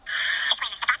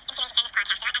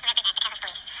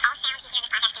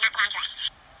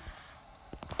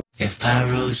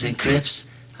Pyros and Crips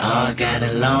all got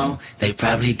along. They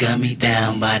probably gun me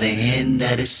down by the end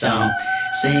of the song.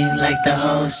 Seem like the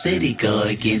whole city go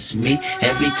against me.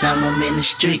 Every time I'm in the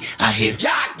street, I hear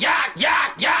yak, yak,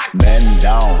 yak, yak. Man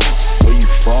down, where you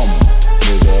from,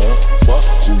 nigga? Fuck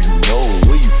who you know,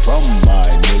 where you from, my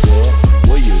nigga?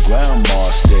 Where your grandma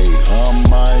stay,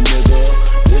 my nigga?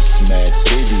 This mad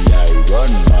city I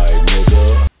run, my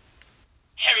nigga.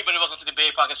 Hey everybody, welcome to the Bay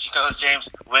Podcast. Your co-host James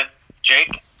with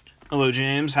Jake. Hello,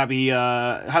 James.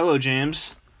 Hello,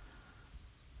 James.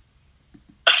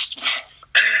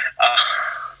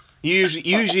 You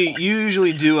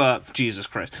usually do Jesus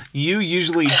Christ. You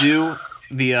usually do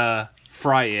the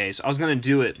Fridays. I was gonna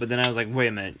do it, but then I was like, wait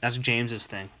a minute, that's James's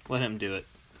thing. Let him do it.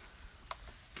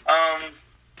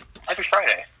 Happy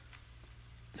Friday.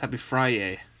 It's Happy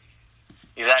Friday.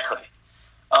 Exactly.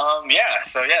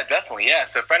 Definitely.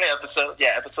 So Friday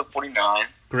episode 49.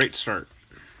 Great start.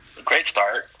 Great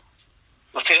start.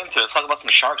 Let's get into it. Let's talk about some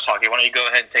Sharks hockey. Why don't you go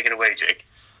ahead and take it away, Jake?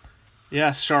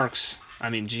 Yeah, Sharks. I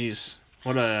mean, geez,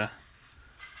 what a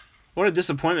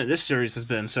disappointment this series has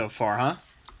been so far, huh?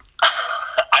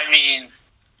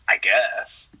 I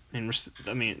guess. We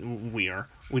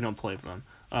don't play for them.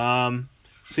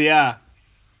 So yeah,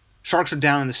 Sharks are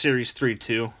down in the series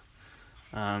 3-2.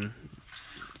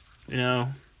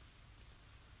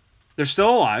 They're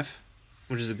still alive,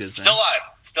 which is a good thing. Still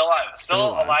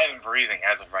alive and breathing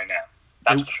as of right now.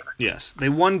 That's for sure. Yes, they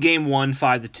won Game 1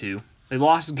 5-2. They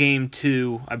lost Game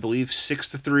 2, I believe,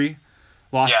 6-3.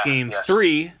 Lost Game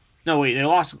 3. No, wait, they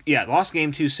lost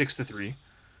Game 2 6-3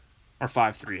 or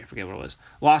 5-3. I forget what it was.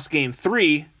 Lost Game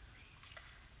 3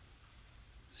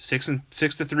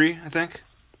 6-3, I think.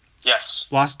 Yes.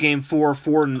 Lost Game 4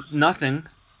 4-0.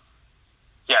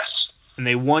 Yes. And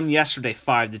they won yesterday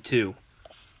 5-2.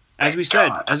 As we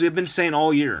said, as we've been saying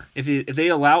all year, if they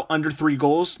allow under 3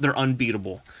 goals, they're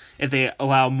unbeatable. If they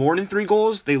allow more than 3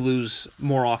 goals, they lose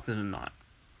more often than not.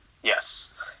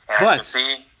 Yes. And I can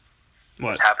see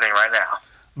what's happening right now.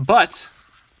 But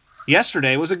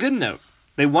yesterday was a good note.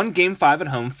 They won Game 5 at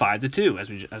home 5-2,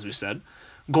 as we said.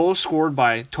 Goals scored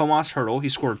by Tomas Hertl. He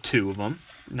scored 2 of them.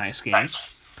 Nice game.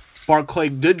 Nice.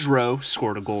 Barclay Goodrow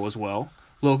scored a goal as well.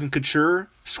 Logan Couture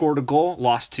scored a goal,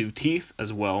 lost 2 teeth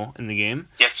as well in the game.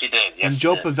 Yes, he did. And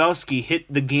Joe Pavelski hit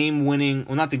the game-ending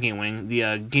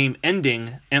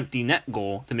empty net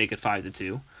goal to make it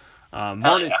 5-2.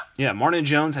 Martin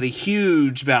Jones had a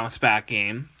huge bounce-back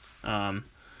game. Thank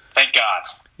God.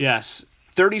 Yes,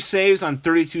 30 saves on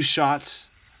 32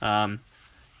 shots.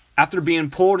 After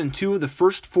being pulled in 2 of the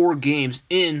first 4 games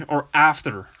in or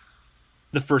after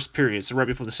the first period, so right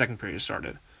before the second period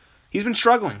started. He's been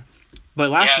struggling. But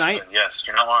last night,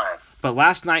 you're not lying. But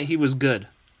last night he was good.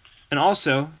 And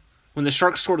also, when the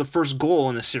Sharks score the first goal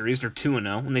in the series, they're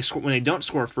 2-0. When they don't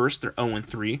score first, they're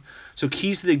 0-3. So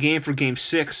keys to the game for Game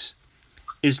 6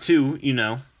 is to,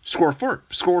 score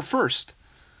first.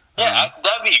 Yeah,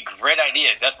 that'd be a great idea.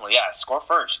 Definitely, yeah. Score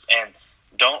first and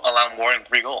don't allow more than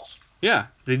 3 goals. Yeah,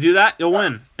 if they do that, you'll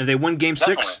win. If they win Game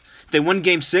 6, they're winning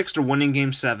Game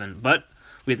 7. But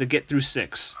we have to get through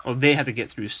 6. Or they have to get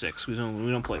through 6. We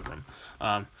don't play for them.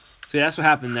 So that's what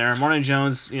happened there. Martin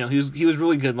Jones, he was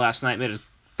really good last night. Made a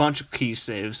bunch of key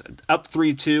saves. Up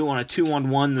 3-2 on a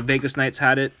 2-on-1. The Vegas Knights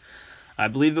had it. I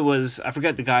believe it was, I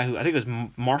forget the guy I think it was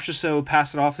Marchessault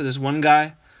passed it off to this one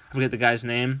guy. I forget the guy's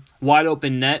name. Wide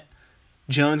open net.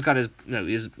 Jones got his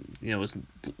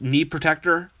knee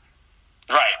protector.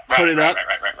 Put it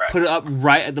up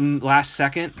right at the last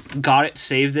second. Got it,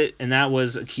 saved it, and that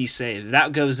was a key save. If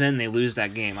that goes in, they lose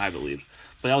that game, I believe.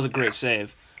 But that was a great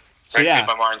save. So great save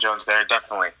by Martin Jones there,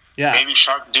 definitely. Yeah. Maybe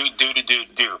Shark do.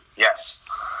 Yes.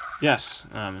 Yes.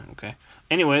 Okay.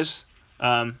 Anyways,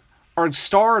 our first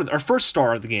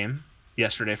star of the game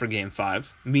yesterday for Game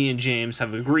 5, me and James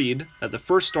have agreed that the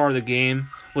first star of the game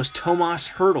was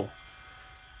Tomas Hertl.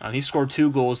 He scored 2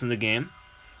 goals in the game.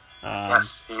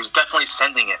 Yes, he was definitely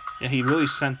sending it. Yeah, he really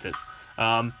sent it.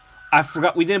 I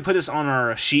forgot we didn't put this on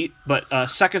our sheet, but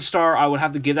second star I would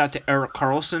have to give that to Erik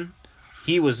Karlsson.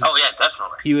 He was. Oh yeah,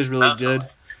 definitely. He was really good.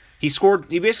 He scored.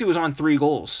 He basically was on 3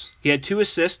 goals. He had 2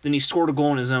 assists, then he scored a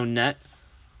goal in his own net,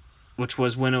 which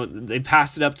was when they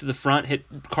passed it up to the front, hit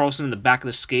Karlsson in the back of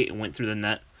the skate, and went through the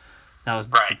net. That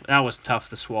was tough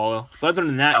to swallow. But other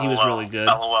than that, he was really good.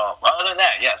 LOL. Other than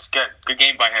that, yes, good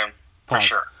game by him. For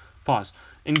sure. Pause.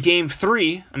 In Game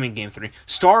 3, third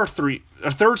star of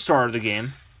the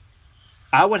game,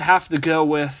 I would have to go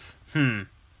with, you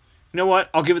know what?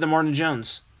 I'll give it to Martin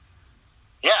Jones.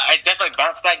 Yeah, I definitely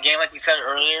bounced back game like you said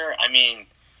earlier.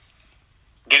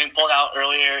 Getting pulled out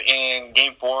earlier in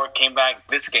Game 4, came back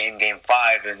this game, Game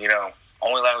 5, and,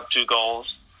 only allowed 2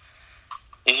 goals.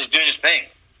 He's just doing his thing.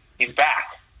 He's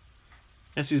back.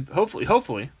 Yes, he's hopefully.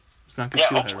 Let's not get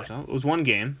too ahead of ourselves. It was one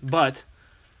game, but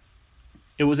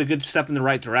it was a good step in the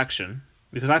right direction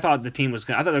because I thought the team was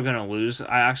I thought they were going to lose.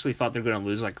 I actually thought they were going to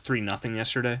lose like 3-0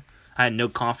 yesterday. I had no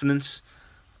confidence.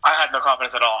 I had no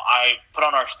confidence at all. I put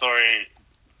on our story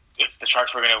if the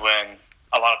Sharks were going to win.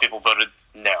 A lot of people voted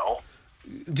no.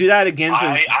 Do that again.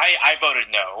 I voted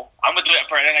no. I'm going to do it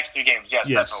for the next 3 games. Yes,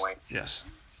 definitely. Yes.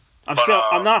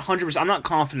 I'm not 100%. I'm not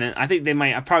confident. I think they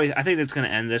might. I think it's going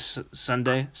to end this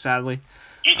Sunday. Sadly.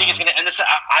 You think it's going to end this?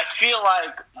 I feel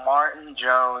like Martin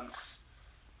Jones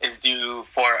is due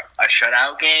for a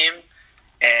shutout game,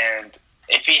 and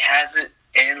if he has it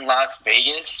in Las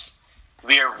Vegas,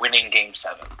 we are winning Game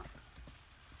 7.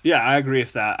 Yeah, I agree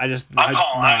with that.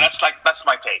 That's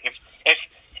my take.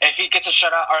 If he gets a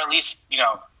shutout, or at least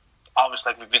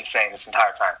obviously like we've been saying this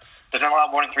entire time, doesn't allow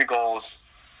more than 3 goals,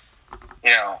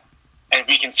 and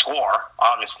we can score,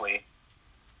 obviously,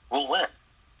 we'll win.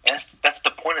 And that's the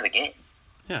point of the game.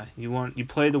 Yeah, you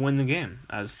play to win the game,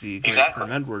 as the great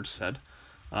Herm Edwards said.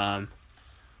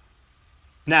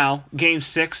 Now, Game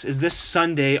 6 is this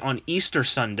Sunday on Easter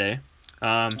Sunday.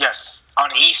 Yes, on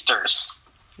Easter's.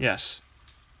 Yes.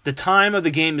 The time of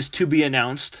the game is to be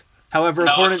announced. However,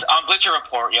 it's on Bleacher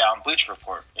Report. Yeah, on Bleacher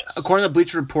Report. Yes. According to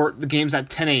Bleacher Report, the game's at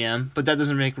 10 a.m., but that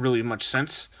doesn't make really much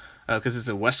sense because it's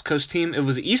a West Coast team. If it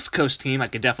was an East Coast team, I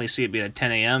could definitely see it being at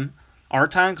 10 a.m. our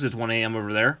time because it's 1 a.m.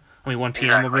 over there. 1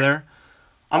 p.m. over there.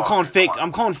 I'm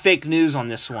calling fake news on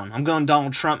this one. I'm going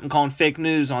Donald Trump. I'm calling fake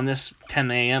news on this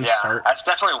 10 a.m. start. That's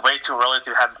definitely way too early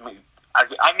to have me.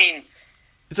 I mean,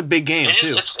 it's a big game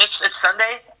too. It's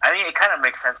Sunday. I mean, it kind of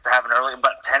makes sense to have an early,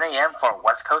 but 10 a.m. for a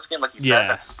West Coast game, like you said,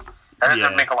 that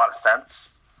doesn't make a lot of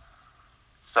sense.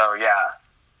 So yeah,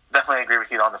 definitely agree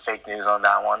with you on the fake news on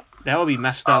that one. That would be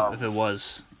messed up if it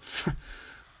was. But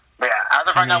yeah, as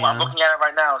of right now, I'm looking at it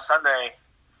right now. Sunday,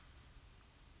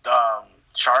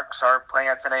 Sharks are playing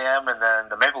at 10 a.m. and then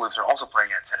the Maple Leafs are also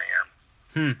playing at 10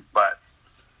 a.m. But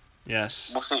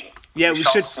yes, we'll see. Yeah, we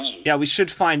should. See. Yeah, we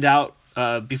should find out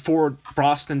before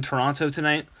Boston Toronto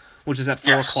tonight, which is at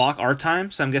 4 o'clock our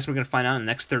time. So I'm guessing we're gonna find out in the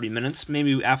next 30 minutes.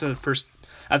 Maybe after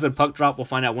the puck drop, we'll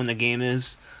find out when the game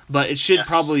is. But it should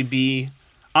probably be.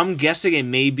 I'm guessing it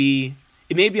may be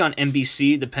on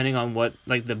NBC, depending on what,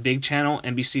 like the big channel,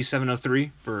 NBC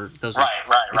 703 for those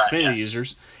Xfinity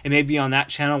users. It may be on that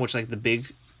channel, which is like the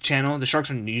big channel. The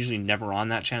Sharks are usually never on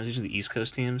that channel. These are the East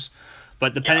Coast teams.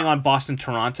 But depending on Boston,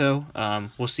 Toronto,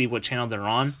 we'll see what channel they're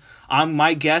on.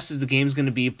 My guess is the game's going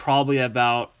to be probably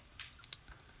about,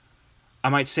 I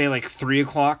might say like 3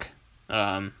 o'clock.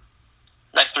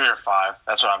 Like 3 or 5.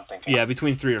 That's what I'm thinking. Yeah,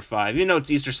 between 3 or 5.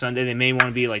 It's Easter Sunday. They may want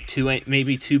to be like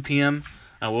 2 p.m.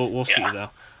 We'll see, though.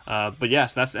 But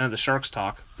yes, that's the end of the Sharks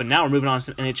talk. But now we're moving on to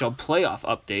some NHL playoff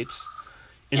updates.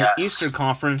 In the Eastern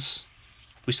Conference,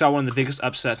 we saw one of the biggest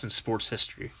upsets in sports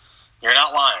history. You're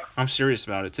not lying. I'm serious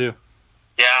about it, too.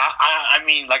 Yeah, I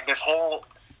mean, like this whole...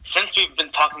 Since we've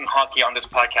been talking hockey on this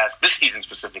podcast, this season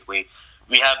specifically,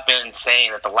 we have been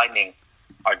saying that the Lightning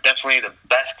are definitely the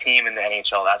best team in the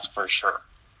NHL, that's for sure.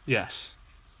 Yes.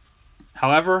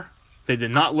 However, they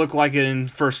did not look like it in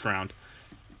first round.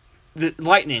 The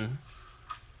Lightning,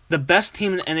 the best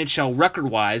team in the NHL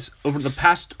record-wise over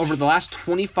the last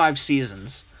 25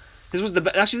 seasons. This was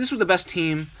the best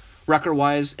team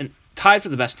record-wise and tied for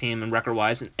the best team in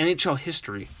record-wise in NHL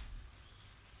history.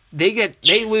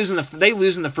 They lose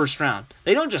in the first round.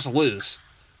 They don't just lose.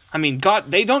 I mean, God,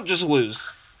 they don't just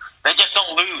lose. They just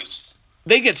don't lose.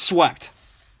 They get swept.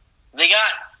 They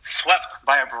got swept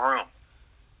by a broom.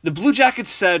 The Blue Jackets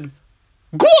said,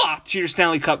 "Goah!" to your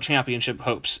Stanley Cup championship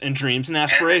hopes and dreams and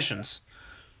aspirations.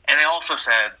 And they also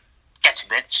said, "Get you,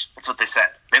 bitch." That's what they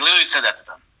said. They literally said that to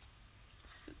them.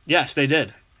 Yes, they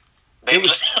did. It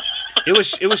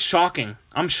was shocking.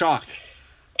 I'm shocked.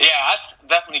 Yeah, that's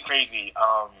definitely crazy.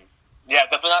 Yeah,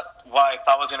 definitely not what I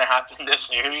thought was going to happen in this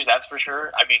series, that's for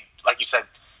sure. I mean, like you said,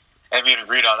 and we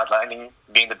agreed on that, Lightning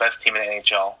being the best team in the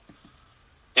NHL.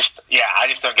 I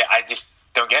just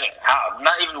don't get it. How?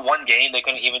 Not even one game, they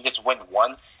couldn't even just win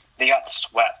one. They got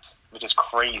swept, which is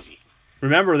crazy.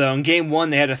 Remember, though, in Game 1,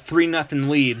 they had a 3-0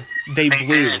 lead. They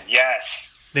blew. Did,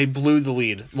 yes. They blew the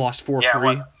lead. Lost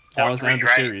 4-3. That was the end of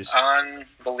the series.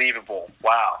 Unbelievable.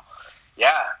 Wow.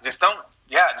 Yeah, just don't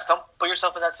put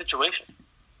yourself in that situation.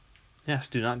 Yes,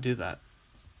 do not do that.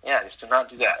 Yeah, just do not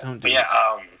do that. Don't do that.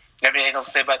 You have anything else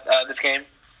to say about this game?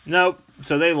 Nope.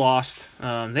 So they lost.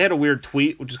 They had a weird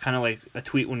tweet, which is kind of like a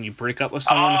tweet when you break up with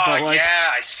someone. It felt like. Yeah,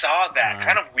 I saw that.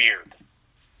 Kind of weird.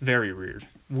 Very weird.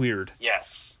 Weird.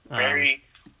 Yes. Very,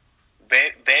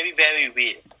 very, very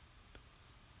weird.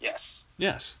 Yes.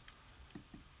 Yes.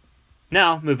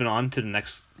 Now, moving on to the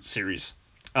next series.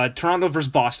 Toronto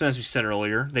versus Boston, as we said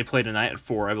earlier. They play tonight at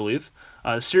 4, I believe.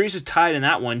 The series is tied in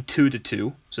that one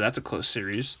 2-2, so that's a close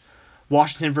series.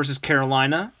 Washington versus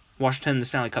Carolina. Washington, the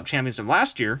Stanley Cup champions of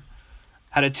last year,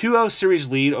 had a 2-0 series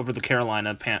lead over the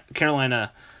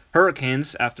Carolina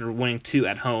Hurricanes after winning 2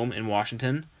 at home in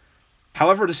Washington.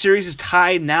 However, the series is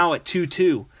tied now at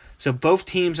 2-2. So both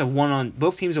teams have won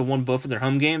both of their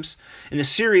home games, and the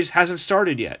series hasn't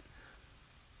started yet.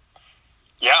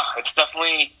 Yeah, it's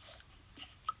definitely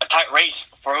a tight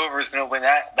race for whoever's going to win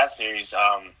that series.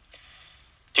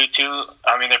 2-2.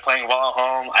 I mean, they're playing well at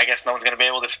home. I guess no one's going to be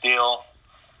able to steal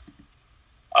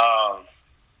a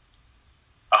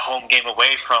home game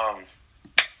away from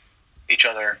each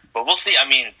other. But we'll see. I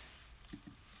mean,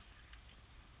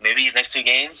 maybe these next 2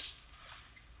 games.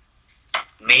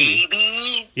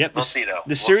 Maybe. Yep. We'll see, though.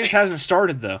 The series hasn't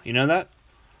started, though. You know that?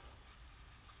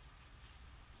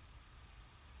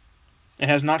 It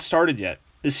has not started yet.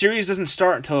 The series doesn't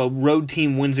start until a road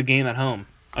team wins a game at home,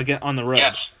 again on the road.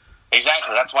 Yes,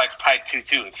 exactly. That's why it's tied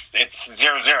 2-2. It's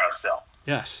 0-0 still.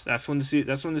 Yes, that's when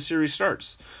the series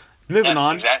starts. Moving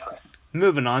on. Exactly.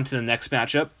 Moving on to the next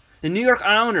matchup. The New York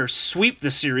Islanders sweep the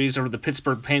series over the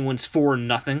Pittsburgh Penguins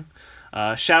 4-0.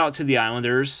 Shout out to the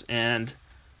Islanders, and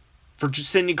for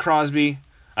Sidney Crosby,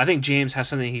 I think James has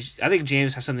something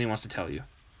he wants to tell you.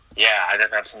 Yeah, I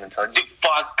definitely have something to tell you. Dude,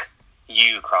 fuck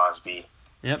you, Crosby.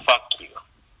 Yep. Fuck you.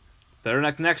 Better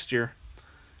luck next year.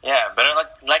 Yeah, better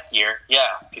luck next year.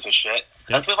 Yeah, piece of shit. Yep.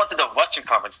 Let's move on to the Western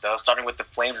Conference, though, starting with the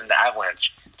Flames and the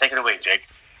Avalanche. Take it away, Jake.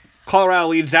 Colorado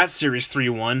leads that series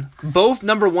 3-1. Both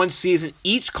number 1 seeds in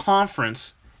each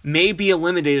conference may be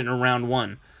eliminated in round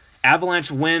 1.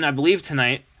 Avalanche win, I believe,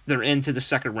 tonight. They're into the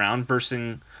second round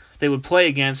versus they would play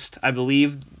against, I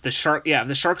believe, the Shark. Yeah, if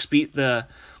the Sharks beat the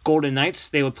Golden Knights,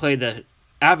 they would play the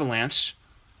Avalanche.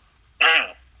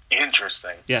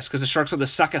 Interesting. Yes, because the Sharks are the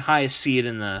second highest seed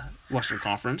in the Western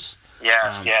Conference.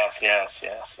 Yes.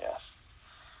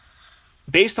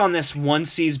 Based on this 1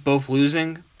 seeds both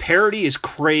losing, parity is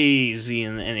crazy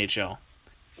in the NHL.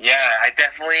 Yeah, I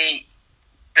definitely.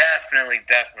 Yeah,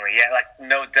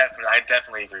 I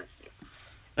definitely agree with you.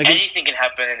 Like anything can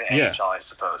happen in the NHL, I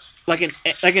suppose. Like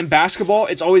in basketball,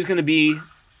 it's always going to be,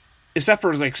 except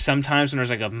for like sometimes when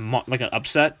there's like an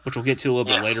upset, which we'll get to a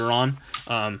little bit later on.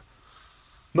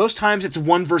 Most times it's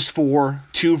 1 versus 4,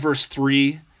 2 versus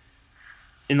 3.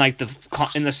 In like in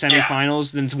the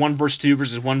semifinals, then it's 1 versus 2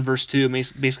 versus 1 versus 2,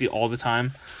 basically all the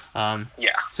time.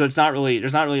 So it's not really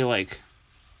there's not really like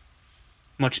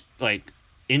much like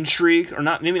intrigue, or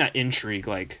not, maybe not intrigue,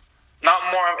 like not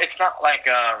more. It's not like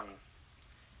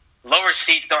lower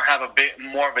seeds don't have a bit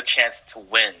more of a chance to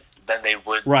win than they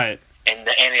would in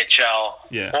the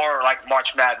NHL or like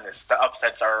March Madness. The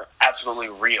upsets are absolutely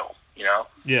real, you know.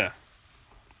 Yeah.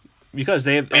 Because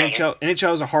they have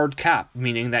NHL is a hard cap,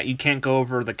 meaning that you can't go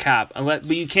over the cap, but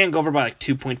you can go over by like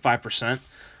 2.5%.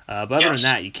 But other than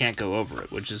that, you can't go over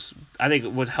it, which is, I think,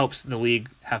 what helps the league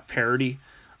have parity.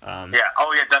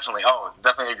 Definitely.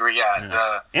 Definitely agree. Yeah,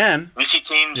 yes. And we see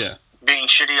teams being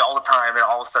shitty all the time, and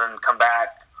all of a sudden come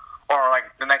back, or like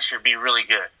the next year be really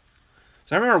good.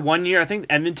 So I remember one year, I think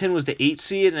Edmonton was the 8th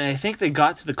seed, and I think they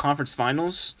got to the conference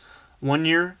finals one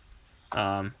year.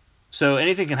 So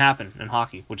anything can happen in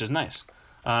hockey, which is nice.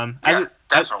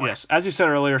 Definitely. As you said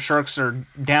earlier, Sharks are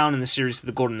down in the series to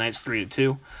the Golden Knights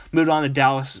 3-2. Moved on to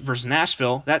Dallas versus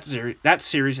Nashville. That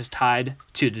series is tied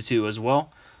 2-2 as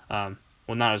well. Well,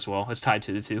 not as well. It's tied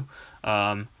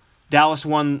 2-2. Dallas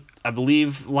won, I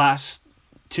believe,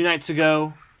 2 nights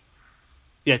ago.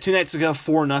 Yeah, 2 nights ago,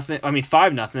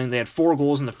 5-0. They had 4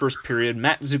 goals in the first period.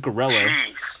 Matt Zuccarello,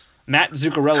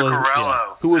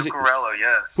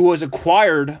 who was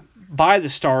acquired by the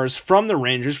Stars from the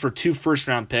Rangers for 2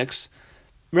 first-round picks.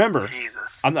 Remember,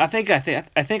 I think I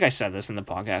said this in the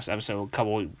podcast episode a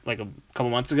couple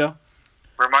months ago.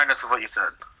 Remind us of what you said.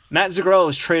 Matt Zuccarello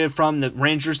was traded from the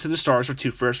Rangers to the Stars for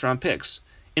 2 first-round picks.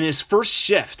 In his first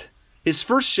shift,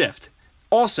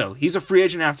 also, he's a free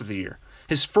agent after the year.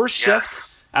 His first shift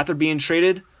after being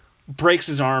traded, breaks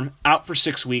his arm, out for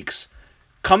 6 weeks,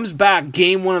 comes back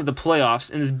game 1 of the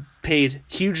playoffs, and has paid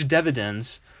huge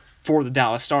dividends for the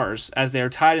Dallas Stars as they are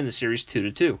tied in the series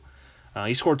 2-2.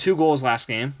 He scored 2 goals last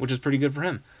game, which is pretty good for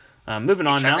him. Moving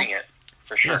on now. Sending it,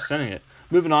 for sure. Yeah, sending it.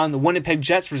 Moving on, the Winnipeg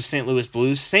Jets versus St. Louis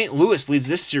Blues. St. Louis leads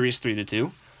this series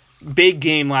 3-2. Big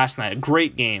game last night. A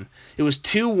great game. It was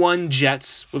 2-1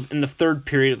 Jets in the third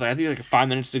period, I think 5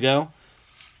 minutes to go.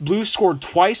 Blues scored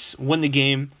twice, win the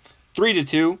game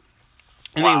 3-2,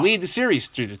 and they lead the series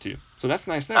 3-2. So that's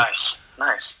nice there. Nice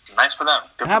for them.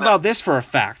 How about this for a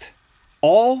fact?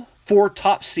 All 4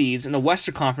 top seeds in the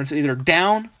Western Conference are either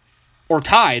down or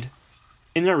tied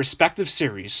in their respective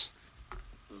series.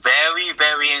 Very,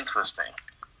 very interesting.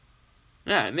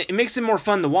 Yeah, it makes it more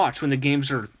fun to watch when the games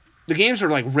are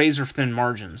like razor thin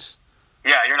margins.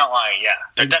 Yeah, you're not lying. Yeah,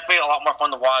 they're definitely a lot more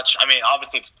fun to watch. I mean,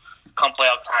 obviously, it's come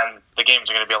playoff time. The games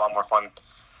are going to be a lot more fun,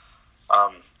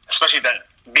 especially that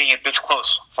being this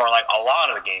close for like a lot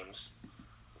of the games,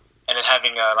 and then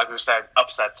having like we said,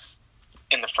 upsets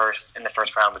in the first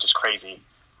round, which is crazy.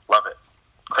 Love it,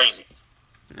 crazy.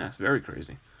 Yeah, it's very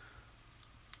crazy.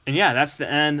 And yeah, that's the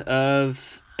end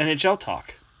of NHL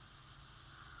talk.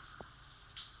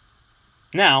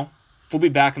 Now, we'll be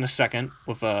back in a second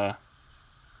with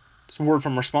some word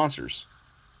from our sponsors.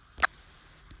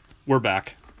 We're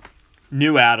back.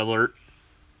 New ad alert.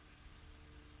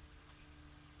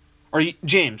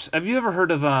 James, have you ever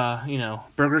heard of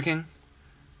Burger King?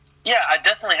 Yeah, I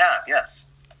definitely have. Yes.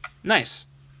 Nice.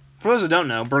 For those who don't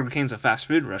know, Burger King's a fast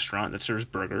food restaurant that serves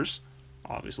burgers,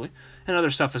 obviously, and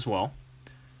other stuff as well.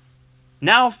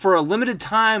 Now, for a limited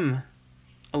time,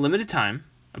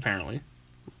 apparently,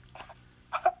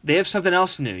 they have something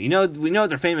else new. We know what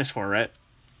they're famous for, right?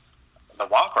 The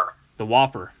Whopper. The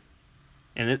Whopper.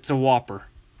 And it's a Whopper.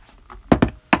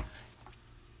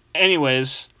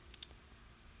 Anyways,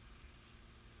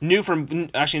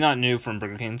 not new from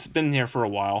Burger King. It's been here for a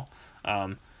while.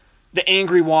 The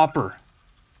Angry Whopper.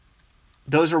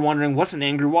 Those are wondering, what's an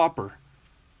Angry Whopper?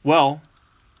 Well,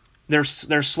 their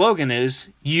slogan is,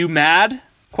 "You mad?" ?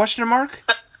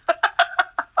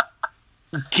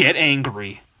 Get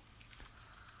angry.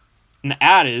 And the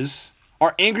ad is,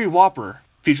 our Angry Whopper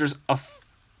features a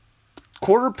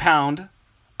quarter pound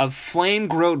of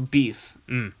flame-grilled beef,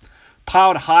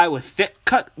 piled high with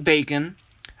thick-cut bacon,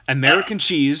 American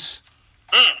cheese,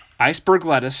 iceberg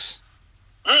lettuce,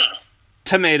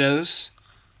 tomatoes,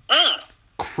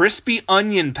 crispy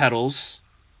onion petals.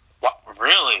 What?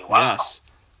 Really? Wow. Yes.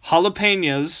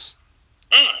 Jalapenos,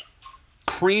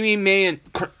 creamy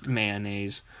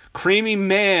mayonnaise.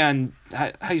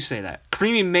 How do you say that?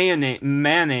 Creamy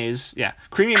mayonnaise. Yeah,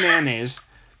 creamy mayonnaise,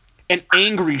 and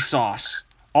angry sauce,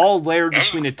 all layered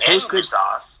between a toasted. Angry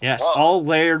sauce. Yes, Whoa. all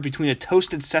layered between a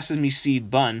toasted sesame seed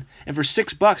bun, and for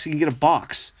 $6 you can get a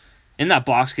box. In that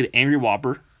box, get an Angry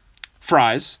Whopper,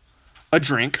 fries, a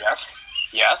drink. Yes.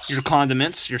 Yes. Your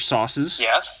condiments, your sauces.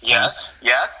 Yes. Yes.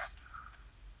 Yes.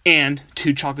 And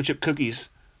 2 chocolate chip cookies.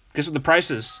 Guess what the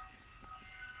price is?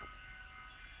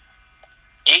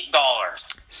 $8.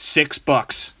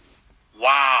 $6.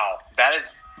 Wow, that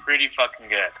is pretty fucking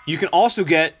good. You can also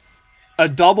get a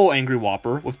double Angry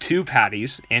Whopper with 2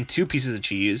 patties and 2 pieces of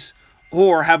cheese.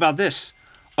 Or how about this?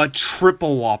 A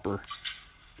triple Whopper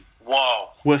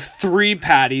Whoa. with 3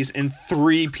 patties and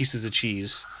 3 pieces of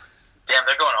cheese. Damn,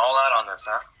 they're going all out on this,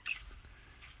 huh?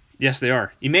 Yes, they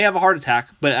are. You may have a heart attack,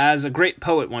 but as a great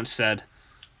poet once said,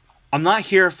 I'm not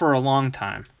here for a long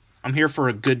time. I'm here for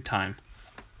a good time.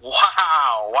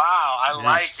 Wow, I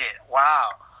like it. Wow.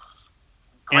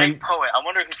 Great poet. I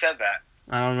wonder who said that.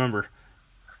 I don't remember.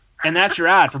 And that's your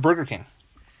ad for Burger King.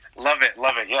 Love it,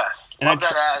 yes. And Love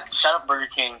that ad. Shout out Burger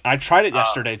King. I tried it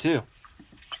yesterday, too.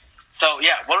 So,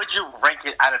 yeah, what would you rank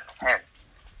it out of 10?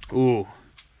 Ooh.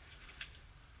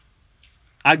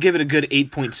 I'd give it a good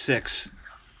 8.6.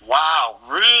 Wow,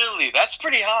 really? That's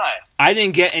pretty high. I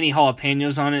didn't get any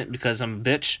jalapenos on it because I'm a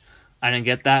bitch. I didn't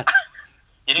get that.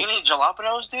 You didn't eat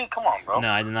jalapenos, dude? Come on, bro. No,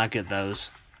 I did not get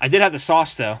those. I did have the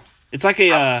sauce though. It's like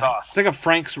it's like a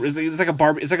Frank's. It's like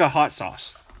a It's like a hot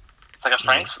sauce. It's like a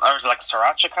Frank's, or is it like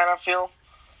sriracha kind of feel?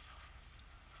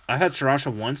 I've had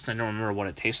sriracha once, and I don't remember what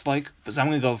it tastes like. But so I'm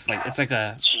gonna go with, like, it's like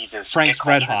a Frank's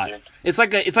Red Hot. Dude. It's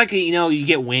like a you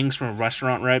get wings from a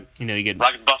restaurant, right? You get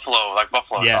like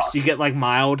buffalo yes, sauce. you get like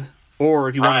mild, or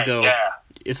if you want to go,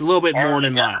 it's a little bit more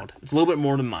than mild. It's a little bit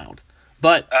more than mild,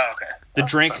 but the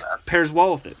drink pairs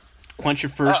well with it. Quench your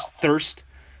thirst.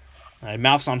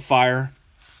 Mouth's on fire.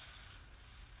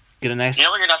 Get a nice. You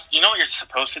know what you're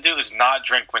supposed to do is not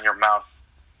drink when your mouth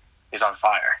is on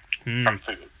fire from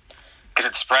food, because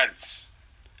it spreads.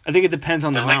 I think it depends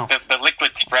on the mouth. The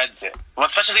liquid spreads it. Well,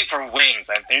 especially for wings.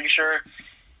 I'm pretty sure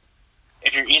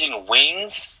if you're eating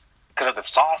wings because of the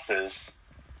sauces,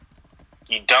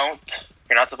 you're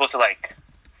not supposed to like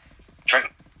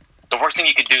drink. The worst thing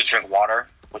you could do is drink water,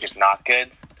 which is not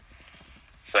good.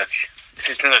 So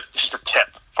it's just a tip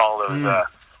for all those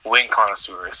wing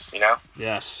connoisseurs,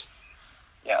 Yes.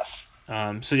 Yes.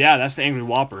 So yeah, that's the Angry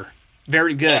Whopper.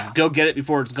 Very good. Yeah. Go get it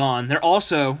before it's gone. They're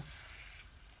also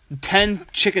 10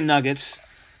 chicken nuggets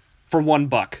for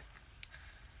 $1,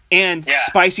 and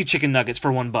spicy chicken nuggets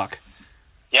for $1.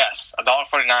 Yes,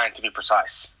 $1.49 to be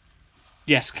precise.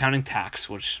 Yes, counting tax,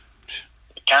 which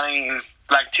Accounting is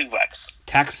like 2x.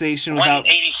 Taxation without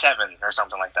 187 or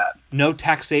something like that. no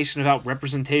taxation without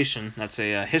representation. That's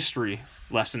a history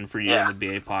lesson for you in the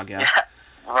BA podcast. Yeah.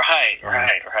 Right.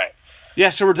 Yeah,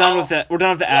 so we're done with that. We're done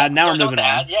with the ad. Now we're moving on.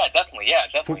 Ad. Yeah, definitely.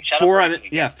 Shout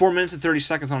out 4 minutes and 30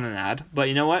 seconds on an ad. But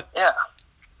you know what? Yeah.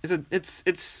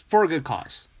 It's for a good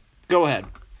cause. Go ahead.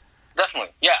 Definitely.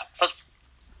 Yeah. So let's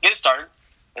get it started.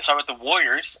 Let's start with the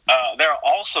Warriors. They're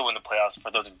also in the playoffs, for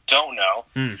those who don't know.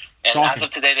 And shocking. as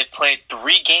of today, they've played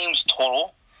 3 games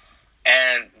total,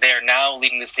 and they are now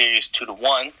leading the series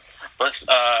 2-1. Let's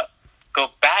go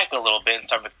back a little bit and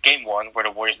start with Game 1, where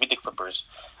the Warriors beat the Clippers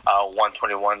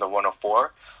 121-104.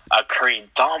 Curry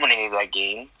dominated that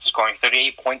game, scoring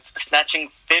 38 points, snatching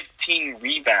 15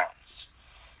 rebounds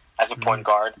as a point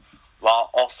guard, while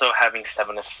also having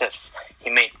 7 assists. He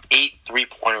made 8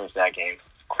 3-pointers that game.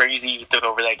 Crazy. He took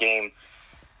over that game.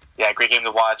 Yeah, great game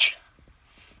to watch.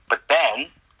 But then,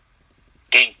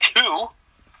 Game 2,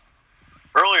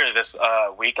 earlier this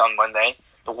week on Monday,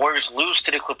 the Warriors lose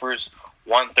to the Clippers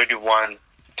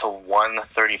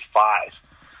 131-135.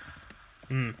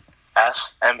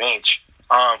 SMH.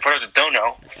 For those who don't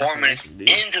know, 4 minutes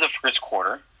into the first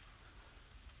quarter,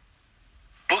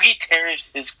 Boogie tears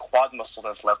his quad muscle in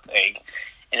his left leg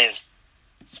and is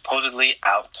supposedly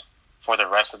out for the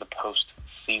rest of the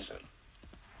postseason.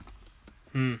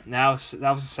 That was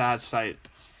a sad sight.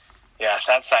 Yeah,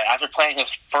 sad sight. After playing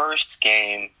his first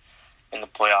game in the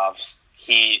playoffs,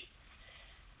 he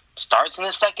starts in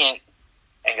the second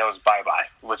and goes bye-bye,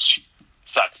 which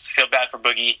sucks. Feel bad for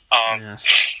Boogie. Yes.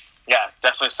 Yeah,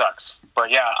 definitely sucks. But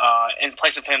yeah, in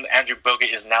place of him, Andrew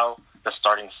Bogut is now the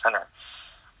starting center.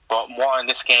 But more on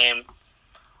this game.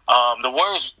 The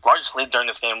Warriors' largest lead during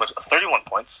this game was 31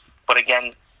 points. But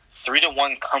again,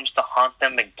 3-1 comes to haunt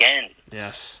them again.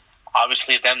 Yes.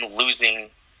 Obviously, them losing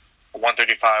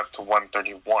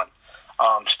 135-131.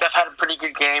 Steph had a pretty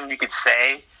good game, you could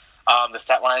say. The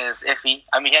stat line is iffy.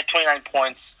 I mean, he had 29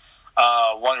 points,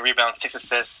 1 rebound, 6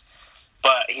 assists.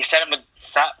 But he sat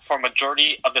for a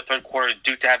majority of the third quarter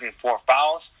due to having 4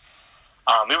 fouls.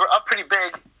 We were up pretty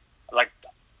big, like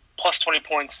plus 20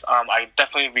 points.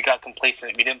 We got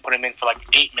complacent. We didn't put him in for like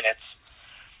 8 minutes.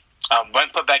 When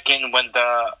put back in, when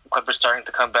the Clippers starting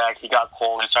to come back, he got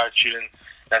cold. He started shooting.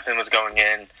 Nothing was going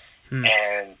in,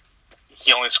 and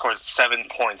he only scored 7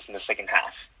 points in the second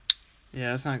half.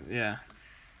 Yeah, that's not. Yeah.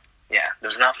 Yeah, it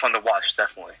was not fun to watch.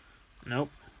 Definitely. Nope.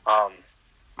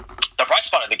 The bright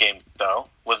spot of the game, though,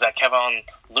 was that Kevin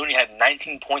Looney had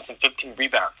 19 points and 15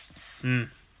 rebounds.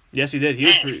 Yes, he did. He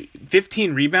was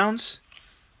 15 rebounds?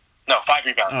 No, 5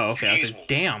 rebounds. Oh, okay. I was Excuse like, me.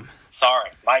 damn.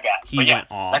 Sorry, my bad. He went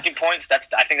off. 19 points. I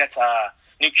think that's a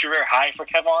new career high for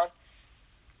Kevin.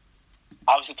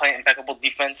 Obviously playing impeccable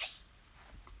defense.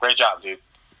 Great job, dude.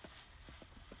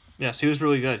 Yes, he was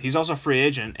really good. He's also a free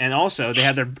agent, and also they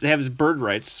have his bird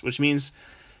rights, which means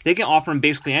they can offer him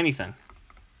basically anything.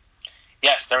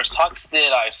 Yes, there was talks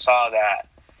that I saw that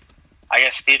I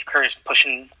guess Steve Kerr is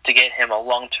pushing to get him a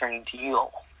long-term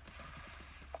deal.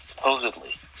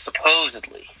 Supposedly.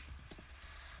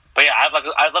 But yeah, I'd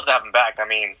love to have him back. I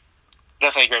mean,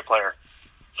 definitely a great player.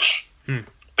 But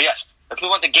yes, let's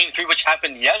move on to Game 3, which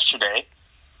happened yesterday.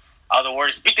 The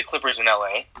Warriors beat the Clippers in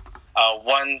LA,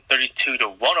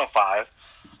 132-105.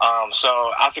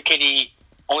 So after KD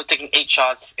only taking 8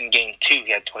 shots in Game 2,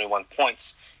 he had 21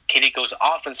 points. KD goes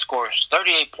off and scores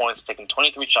 38 points, taking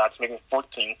 23 shots, making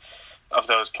 14 of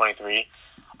those 23.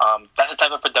 That's the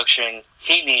type of production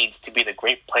he needs to be the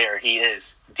great player he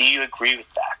is. Do you agree with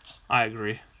that? I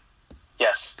agree.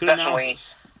 Yes, Good definitely.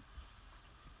 analysis.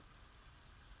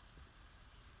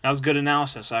 That was good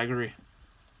analysis. I agree.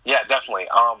 Yeah, definitely.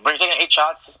 When you're taking 8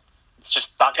 shots, it's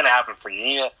just not going to happen for you. You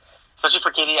need to, especially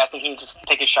for KD, I think he needs to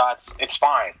take his shots. It's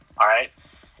fine, all right?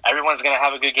 Everyone's going to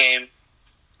have a good game.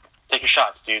 Take your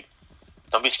shots, dude.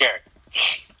 Don't be scared.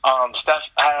 Steph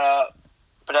had a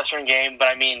pedestrian game, but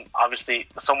I mean, obviously,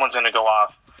 someone's going to go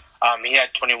off. He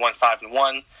had 21, 5, and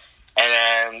 1. And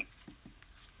then,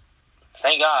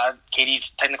 thank God,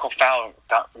 KD's technical foul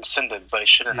got rescinded, but it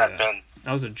shouldn't have been.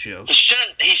 That was a joke. He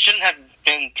shouldn't have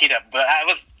been teed up, but that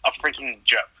was a freaking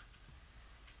joke.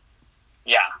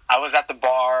 Yeah, I was at the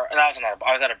bar, and I was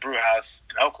at a brew house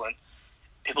in Oakland.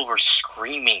 People were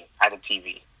screaming at the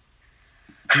TV.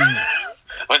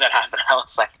 When that happened, I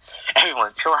was like,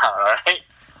 everyone chill out, alright?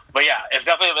 But yeah,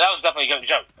 that was definitely a good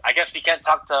joke. I guess you can't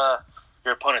talk to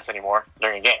your opponents anymore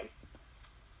during a game.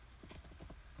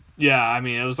 Yeah, I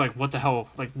mean, it was like, what the hell?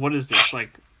 Like, what is this?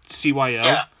 Like,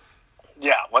 CYO?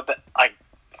 Yeah, what?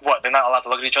 They're not allowed to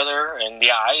look at each other in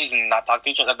the eyes and not talk to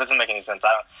each other? That doesn't make any sense.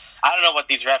 I don't know what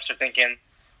these refs are thinking.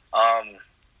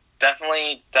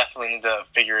 Definitely need to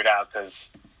figure it out, because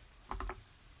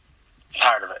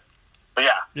tired of it. But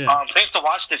things to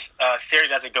watch this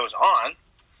series as it goes on.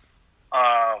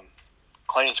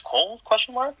 Clay is cold?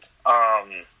 Question mark.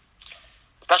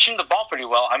 He's not shooting the ball pretty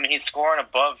well. I mean, he's scoring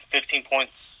above 15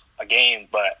 points a game,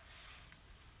 but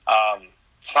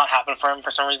it's not happening for him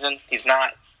for some reason. He's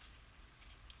not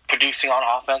producing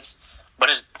on offense, but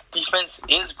his defense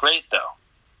is great, though.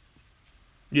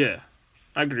 Yeah,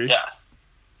 I agree. Yeah.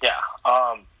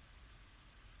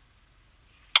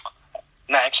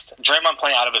 Next, Draymond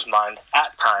playing out of his mind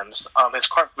at times. His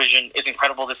court vision is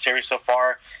incredible this series so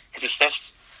far. His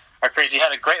assists are crazy. He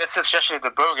had a great assist yesterday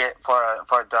to Bogut for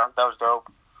a dunk. That was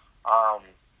dope.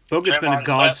 Bogut's been a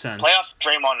godsend. Playoff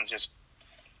Draymond is just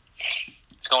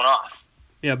it's going off.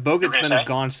 Yeah, Bogut's been a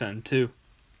godsend too.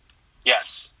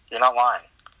 Yes, you're not lying.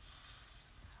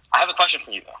 I have a question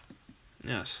for you though.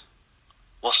 Yes.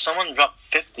 Will someone drop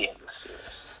 50 in this series?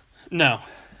 No.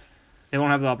 They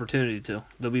won't have the opportunity to.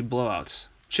 There'll be blowouts.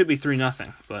 Should be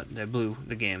 3-0, but they blew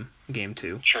the game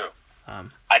 2. True.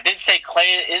 I did say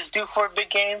Clay is due for a big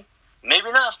game.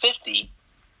 Maybe not 50.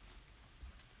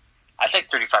 I think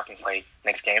 35 can play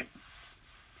next game.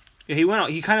 Yeah, he went.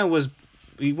 He kind of was.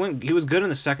 He was good in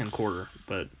the second quarter,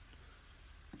 but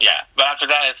yeah. But after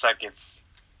that, it's like just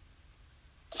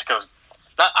goes.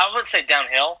 Not, I wouldn't say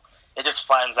downhill. It just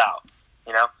flattens out.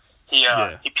 You know,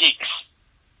 he peaks,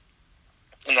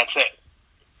 and that's it.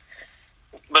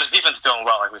 But his defense is doing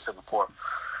well, like we said before.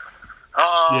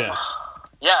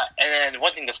 Yeah, and then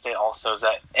one thing to state also is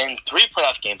that in 3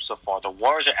 playoff games so far, the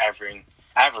Warriors are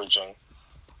averaging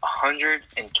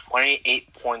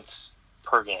 128 points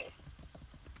per game.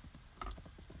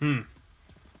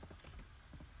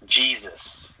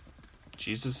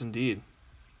 Jesus indeed.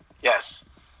 Yes.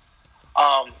 So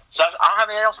I don't have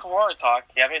anything else for Warrior talk.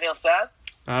 You have anything else to add?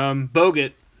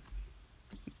 Bogut.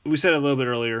 We said it a little bit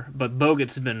earlier, but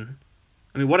Bogut's been.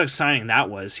 I mean, what a signing that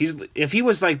was. If he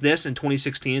was like this in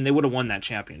 2016, they would have won that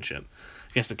championship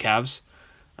against the Cavs.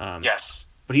 Yes.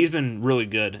 But he's been really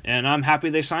good, and I'm happy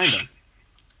they signed him.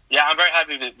 Yeah, I'm very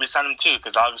happy that we signed him too,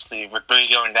 because obviously with Brady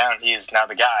going down, he is now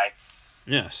the guy.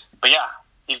 Yes. But yeah,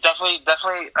 he's definitely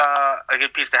a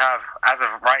good piece to have as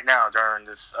of right now during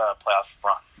this playoff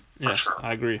run. Yes, sure.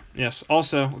 I agree. Yes.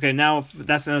 Also, okay, now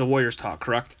that's the end of the Warriors talk,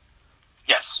 correct?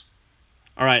 Yes.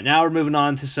 All right, now we're moving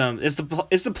on to some. It's the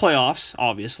playoffs,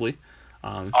 obviously.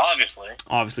 Obviously,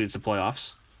 it's the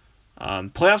playoffs.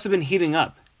 Playoffs have been heating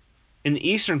up. In the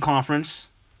Eastern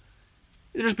Conference,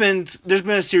 there's been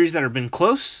a series that have been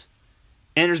close,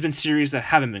 and there's been series that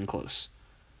haven't been close.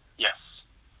 Yes.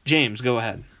 James, go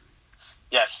ahead.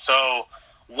 Yes. So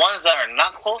ones that are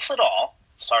not close at all.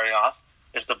 Starting off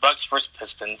is the Bucks versus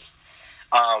Pistons,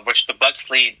 which the Bucks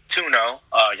lead 2-0.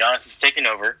 Giannis is taking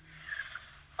over.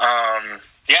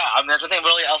 Yeah, I mean, there's nothing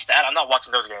really else to add. I'm not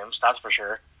watching those games, that's for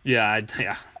sure. Yeah.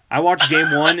 I watched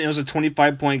game 1. It was a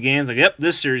 25-point game. It's like, yep,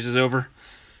 this series is over.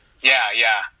 Yeah.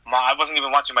 I wasn't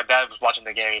even watching. My dad was watching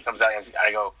the game. He comes out and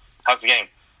I go, how's the game?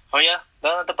 Oh, yeah,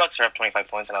 the Bucks are up 25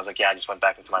 points. And I was like, yeah, I just went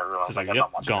back into my room. I was like, I'm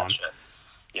not watching gone. that shit.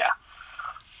 Yeah.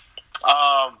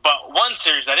 But one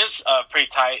series that is pretty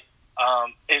tight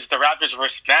is the Raptors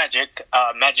versus Magic.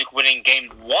 Magic winning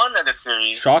game 1 of the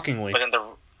series. Shockingly. But then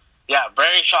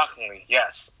very shockingly,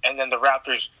 yes. And then the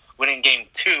Raptors winning game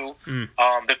 2.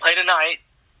 They play tonight.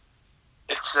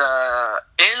 It's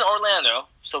in Orlando,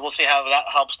 so we'll see how that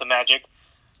helps the Magic.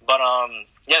 But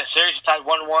the series is tied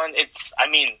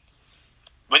 1-1.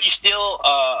 When you steal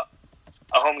a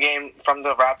home game from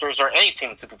the Raptors or any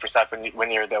team, to be precise, when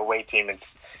you're the away team,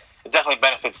 it definitely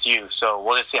benefits you. So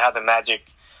we'll just see how the Magic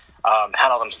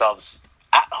handle themselves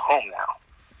at home now.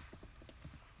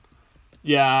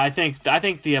 Yeah, I think the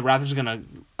Raptors are gonna.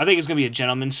 I think it's gonna be a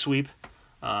gentleman's sweep,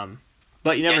 but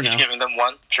you never know. Just giving them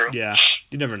one, true. Yeah,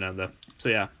 you never know though. So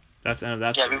yeah, that's the end of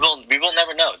that. Yeah, series. we will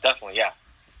never know. Definitely, yeah.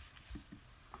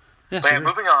 Yeah. But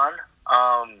moving on.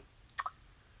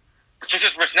 The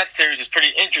Sixers versus Nets series is pretty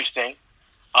interesting.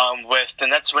 With the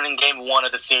Nets winning game 1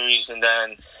 of the series, and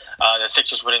then the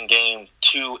Sixers winning game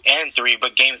 2 and 3,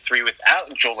 but game 3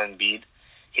 without Joel Embiid.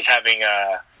 He's having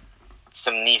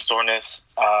some knee soreness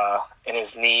in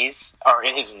his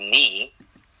knee.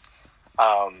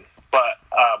 But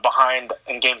behind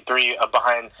in game 3,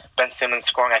 behind Ben Simmons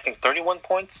scoring, I think, 31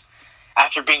 points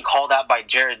after being called out by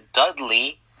Jared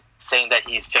Dudley, saying that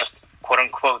he's just quote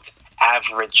unquote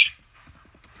average.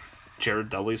 Jared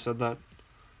Dudley said that?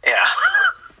 Yeah.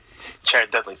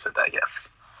 Jared Dudley said that, yes.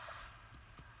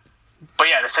 But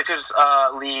yeah, the Sixers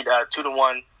lead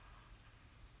 2-1.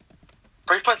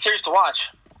 Pretty fun series to watch.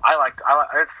 I like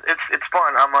it's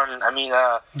fun.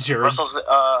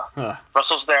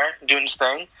 Russell's there doing his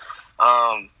thing.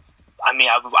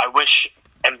 I wish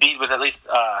Embiid was at least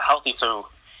healthy, so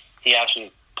he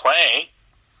actually play.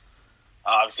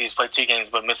 Obviously, he's played 2 games,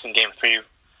 but missing game 3,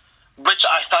 which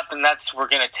I thought the Nets were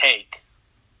going to take.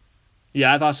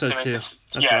 Yeah, I thought so too.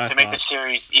 To make the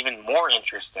series even more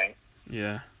interesting.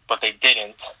 Yeah. But they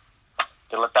didn't.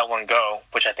 They let that one go,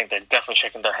 which I think they're definitely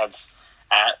shaking their heads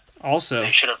at. Also,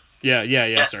 they should have. Yeah.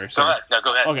 Yes, Sorry. Go ahead. No,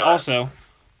 go ahead. Okay. Go ahead. Also,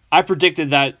 I predicted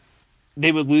that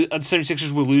they would lose. The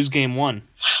 76ers would lose game 1. And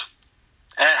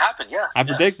it happened. Yeah. I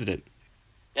predicted it.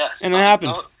 Yes. And it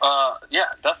happened. Yeah,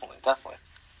 definitely.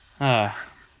 I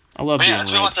love being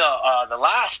let's move on to the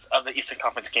last of the Eastern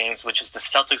Conference games, which is the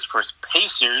Celtics versus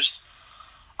Pacers,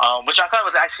 which I thought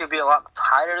was actually going to be a lot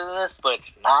tighter than this, but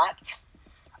it's not.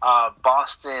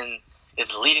 Boston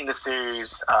is leading the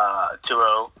series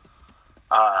 2-0.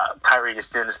 Kyrie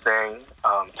just doing his thing,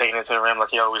 taking it to the rim like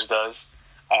he always does,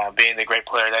 being the great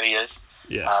player that he is.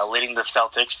 Yes. Leading the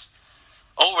Celtics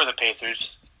over the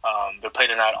Pacers. They play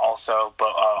tonight also,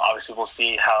 but obviously we'll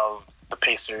see how the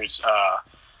Pacers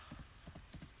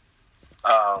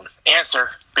answer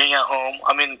being at home.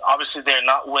 I mean, obviously they're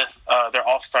not with their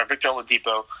all-star Victor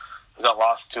Oladipo, who got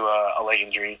lost to a leg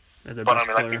injury. But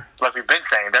I mean, like we've been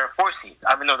saying, they're a 4 seed.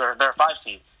 I mean, no, they're a 5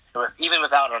 seed. Even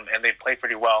without him, and they play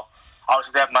pretty well.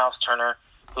 Obviously, they have Miles Turner,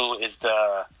 who is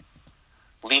the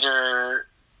leader,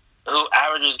 who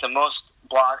averages the most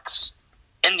blocks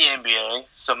in the NBA.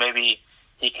 So maybe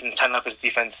he can turn up his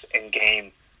defense in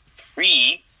Game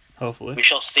 3. Hopefully, we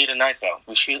shall see tonight, though.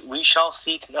 We shall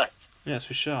see tonight. Yes,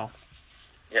 we shall.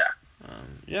 Yeah.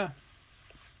 Yeah.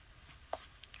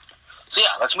 So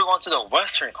yeah, let's move on to the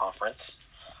Western Conference.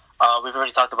 We've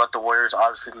already talked about the Warriors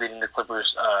obviously leading the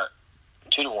Clippers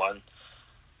 2-1.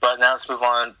 But now let's move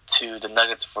on to the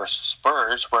Nuggets versus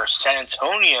Spurs, where San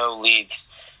Antonio leads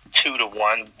 2-1.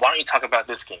 Why don't you talk about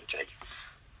this game, Jake?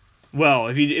 Well,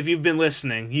 if you've been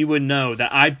listening, you would know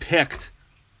that I picked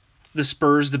the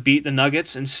Spurs to beat the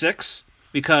Nuggets in 6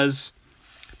 because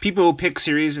people who pick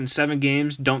series in 7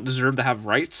 games don't deserve to have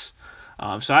rights.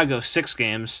 So I go 6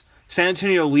 games. San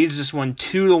Antonio leads this one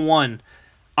 2-1.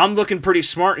 I'm looking pretty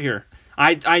smart here.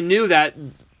 I knew that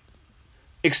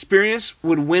experience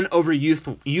would win over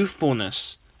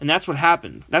youthfulness, and that's what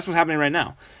happened. That's what's happening right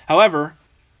now. However,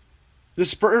 the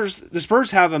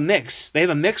Spurs have a mix. They have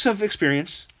a mix of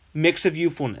experience, mix of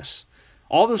youthfulness.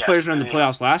 All those players were in the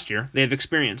playoffs last year. They have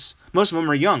experience. Most of them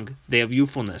are young. They have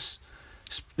youthfulness.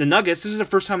 The Nuggets, this is the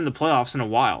first time in the playoffs in a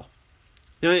while.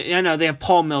 I know they have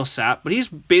Paul Millsap, but he's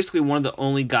basically one of the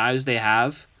only guys they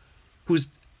have who's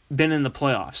been in the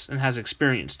playoffs and has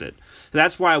experienced it. So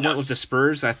that's why I went with the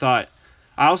Spurs. I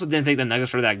also didn't think the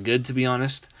Nuggets were that good, to be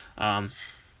honest.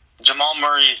 Jamal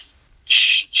Murray's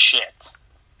shit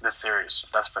this series,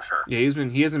 that's for sure. Yeah,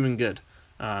 he hasn't been good.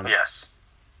 Yes.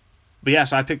 But yeah,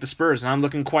 so I picked the Spurs, and I'm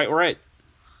looking quite right.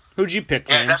 Who'd you pick,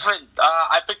 Yeah, James? definitely.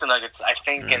 I picked the Nuggets, I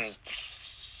think, in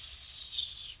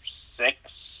 6.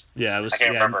 Yeah, it was. I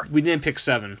can't remember. We didn't pick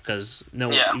 7 because we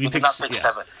did not pick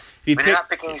 7. We did not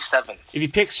pick any 7s. If you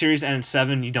pick series and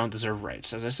 7, you don't deserve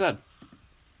rights, as I said.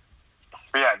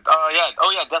 But yeah,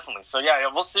 definitely. So yeah,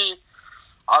 we'll see.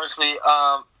 Obviously,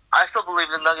 I still believe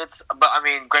in the Nuggets, but I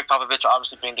mean, Greg Popovich,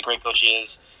 obviously being the great coach he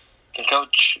is, can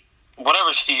coach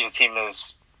whatever seed the team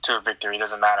is to a victory. It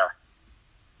doesn't matter.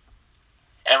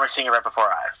 And we're seeing it right before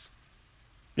our eyes.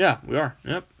 Yeah, we are.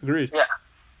 Yep, agreed.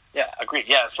 Yeah, agreed.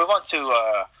 Yeah, let's move on to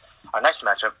our next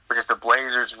matchup, which is the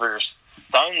Blazers versus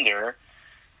Thunder,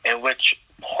 in which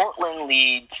Portland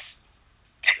leads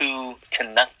 2-0.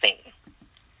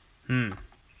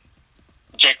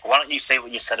 Jake, why don't you say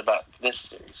what you said about this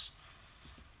series?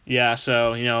 Yeah,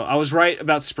 so I was right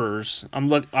about Spurs. I'm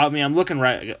looking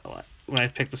right when I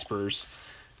picked the Spurs.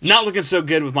 Not looking so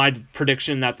good with my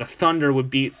prediction that the Thunder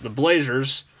would beat the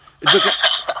Blazers.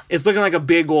 It's looking like a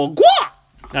big old guap.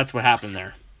 That's what happened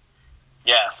there.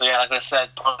 Yeah, so like I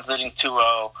said, Portland's leading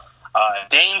 2-0.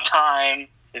 Dame Time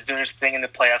is doing his thing in the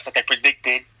playoffs like I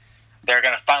predicted. They're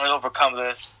going to finally overcome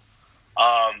this.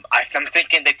 I'm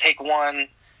thinking they take one,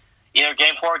 either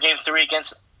Game 4 or Game 3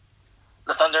 against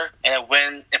the Thunder, and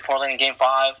win in Portland in Game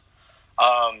 5.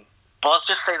 But let's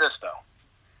just say this, though.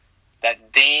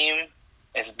 That Dame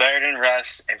is better than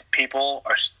Russ, and people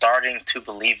are starting to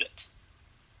believe it.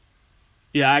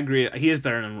 Yeah, I agree. He is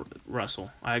better than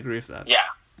Russell. I agree with that. Yeah.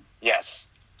 Yes.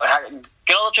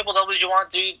 Get all the triple W's you want,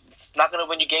 dude. It's not going to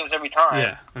win you games every time.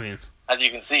 Yeah, I mean, as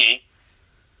you can see,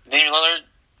 Damian Lillard,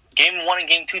 Game 1 and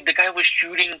Game 2, the guy was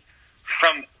shooting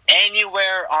from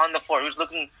anywhere on the floor. He was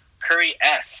looking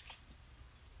Curry-esque.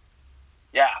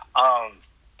 Yeah,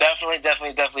 definitely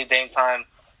Dame Time.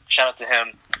 Shout out to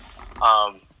him.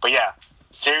 But yeah,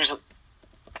 series.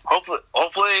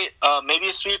 Hopefully, maybe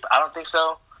a sweep. I don't think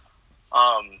so.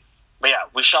 But yeah,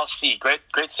 we shall see.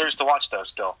 Great series to watch though.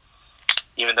 Still,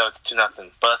 even though it's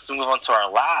 2-0. But let's move on to our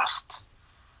last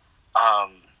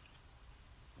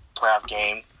playoff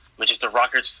game, which is the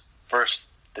Rockets versus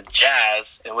the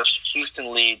Jazz, in which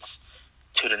Houston leads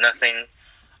 2-0.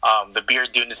 The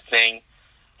Beard doing his thing.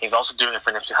 He's also doing it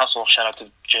for Nipsey Hussle. Shout out to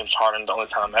James Harden. The only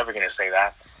time I'm ever going to say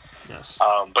that. Yes.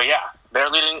 But yeah, they're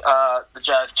leading the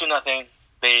Jazz 2-0.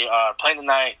 They are playing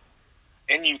tonight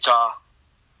in Utah.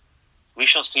 We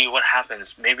shall see what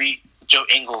happens. Maybe Joe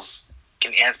Ingles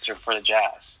can answer for the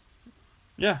Jazz.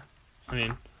 Yeah. I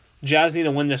mean, Jazz need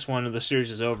to win this one or the series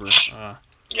is over.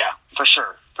 Yeah, for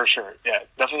sure. Yeah,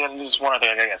 definitely going to lose one or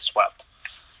they're going to get swept.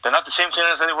 They're not the same team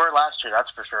as they were last year,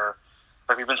 that's for sure.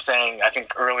 Like we've been saying, I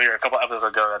think earlier, a couple episodes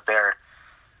ago, that they're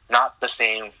not the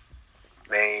same.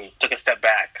 They took a step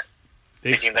back.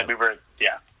 Thinking that we were,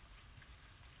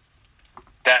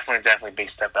 definitely big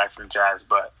step back for the Jazz,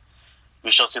 but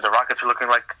we shall see. The Rockets are looking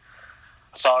like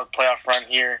a solid playoff run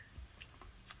here.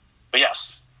 But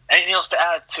yes, anything else to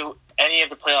add to any of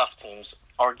the playoff teams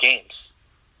or games?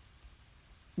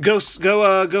 Go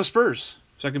Spurs.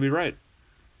 So I could be right.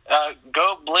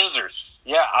 Go Blazers.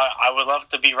 Yeah, I would love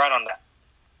to be right on that.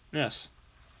 Yes.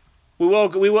 We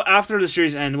will after the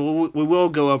series end. We will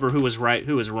go over who was right,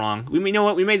 who was wrong. You know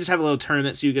what? We may just have a little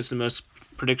tournament so who gets the most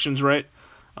predictions right.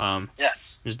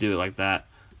 Yes. Just do it like that.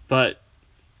 But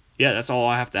yeah, that's all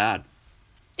I have to add.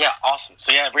 Yeah, awesome.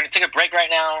 So yeah, we're gonna take a break right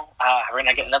now. We're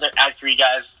gonna get another ad for you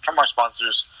guys from our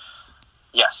sponsors.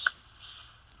 Yes.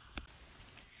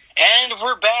 And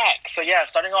we're back. So yeah,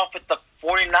 starting off with the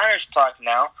 49ers talk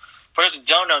now. For those who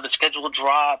don't know, the schedule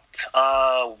dropped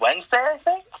Wednesday, I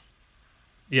think.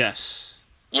 Yes.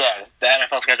 Yeah, the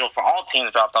NFL schedule for all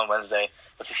teams dropped on Wednesday.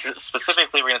 But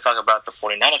specifically, we're going to talk about the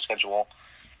 49ers schedule,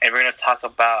 and we're going to talk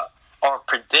about or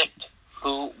predict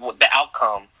the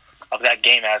outcome of that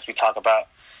game as we talk about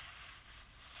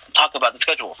the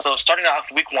schedule. So starting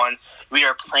off week 1, we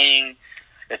are playing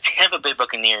the Tampa Bay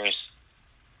Buccaneers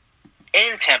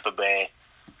in Tampa Bay.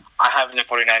 I have the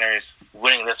 49ers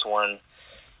winning this one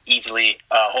easily.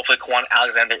 Hopefully, Quan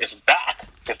Alexander is back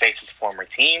to face his former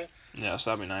team. Yes,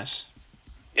 that'd be nice.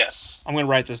 Yes. I'm going to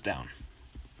write this down.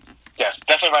 Yes,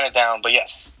 definitely write it down, but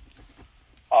yes.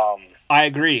 I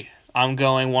agree. I'm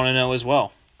going 1-0 as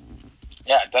well.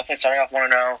 Yeah, definitely starting off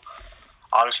 1-0.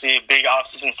 Obviously, a big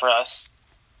offseason for us.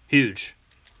 Huge.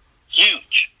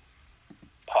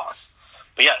 Pause.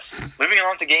 But yes, moving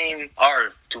on to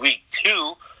week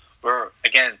 2, we're,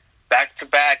 again,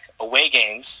 back-to-back away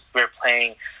games. We're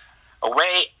playing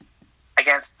away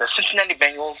against the Cincinnati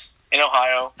Bengals in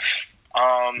Ohio.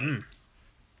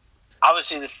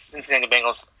 Obviously, the Cincinnati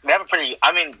Bengals, they have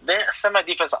they're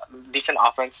semi-decent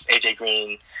offense. AJ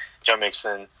Green, Joe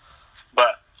Mixon,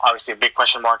 but obviously a big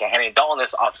question mark at Andy Dalton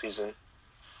this offseason.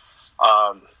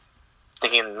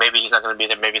 Thinking maybe he's not going to be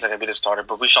there, maybe he's not going to be the starter,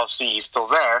 but we shall see. He's still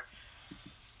there.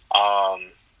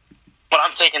 But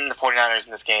I'm taking the 49ers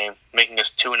in this game, making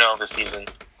us 2-0 this season.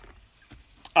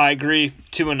 I agree.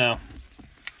 2-0.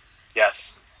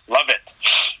 Yes. Love it.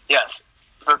 Yes.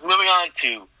 So let's moving on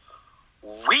to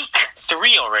week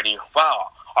 3 already.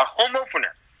 Wow. Our home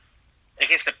opener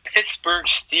against the Pittsburgh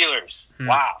Steelers.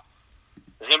 Wow.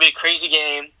 It's going to be a crazy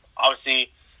game. Obviously,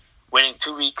 waiting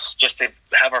 2 weeks just to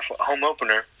have our home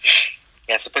opener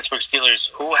against the Pittsburgh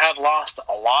Steelers, who have lost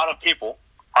a lot of people,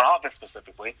 on offense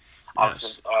specifically.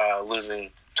 Obviously,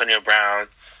 losing Antonio Brown,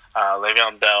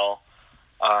 Le'Veon Bell,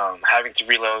 having to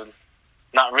reload.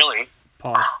 Not really.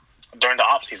 Pause. During the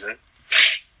offseason.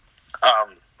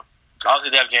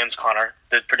 Obviously, they have James Conner.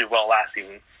 Did pretty well last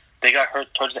season. They got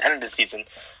hurt towards the end of the season,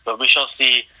 but we shall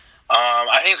see.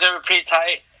 I think it's going to be pretty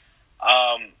tight.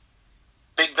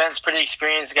 Big Ben's a pretty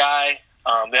experienced guy.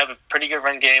 They have a pretty good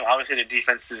run game. Obviously, their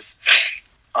defense is...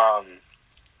 I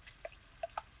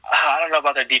don't know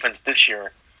about their defense this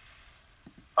year.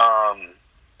 I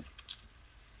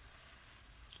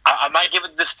might give it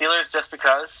to the Steelers just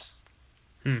because.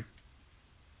 But,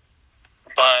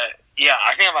 yeah,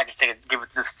 I think I might just give it to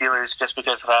the Steelers just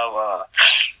because of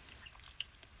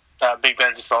how Big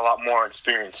Ben's just a lot more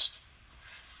experienced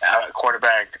at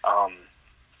quarterback.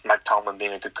 Mike Tomlin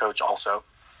being a good coach also.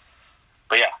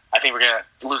 But, yeah, I think we're going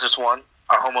to lose this one.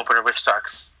 Our home opener, which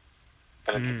sucks.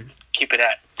 But keep it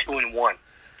at 2-1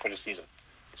 for the season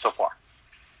so far.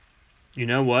 You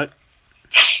know what?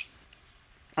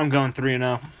 I'm going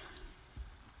 3-0.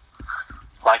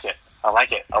 Like it. I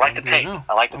like it. I like the tape.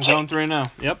 I like the tape. I'm going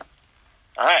 3-0. Yep.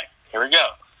 All right. Here we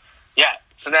go. Yeah.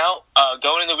 So now,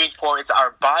 going into week 4, it's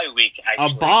our bye week,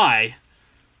 actually. A bye?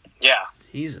 Yeah.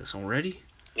 Jesus, already?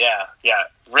 Yeah.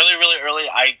 Really, really early.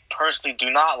 I personally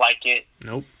do not like it.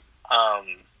 Nope.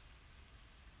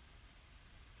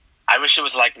 wish it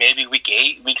was like maybe week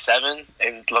 8, week 7,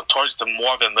 and look towards the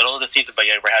more of the middle of the season. But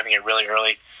yeah, we're having it really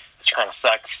early, which kind of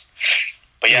sucks.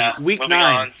 But yeah, week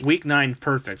 9, week 9,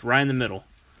 perfect, right in the middle.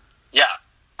 Yeah,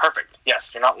 perfect.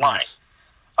 Yes, you're not lying. Nice.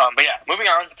 But yeah, moving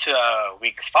on to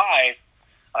week 5,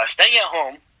 staying at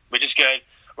home, which is good,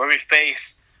 where we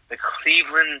face the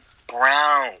Cleveland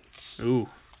Browns. Ooh.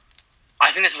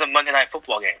 I think this is a Monday Night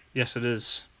Football game. Yes, it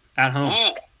is. At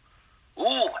home.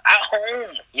 Ooh, at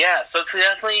home. Yeah, so it's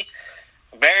definitely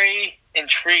very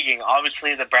intriguing.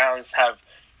 Obviously, the Browns have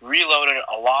reloaded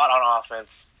a lot on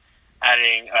offense,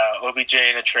 adding OBJ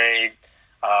in a trade,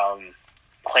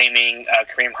 claiming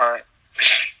Kareem Hunt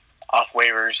off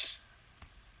waivers.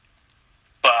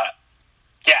 But,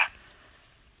 yeah.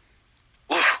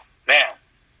 Ooh, man.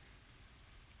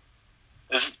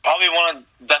 This is probably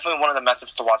definitely one of the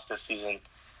matchups to watch this season.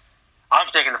 I'm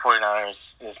taking the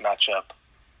 49ers in this matchup.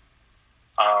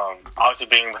 Obviously,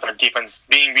 being with our defense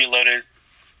being reloaded,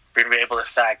 we're going to be able to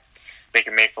sack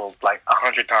Baker Mayfield like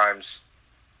 100 times.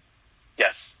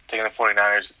 Yes, taking the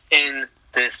 49ers in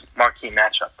this marquee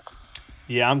matchup.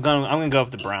 Yeah, I'm gonna go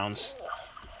with the Browns.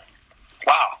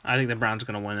 Wow. I think the Browns are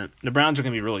gonna win it. The Browns are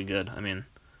gonna be really good. I mean,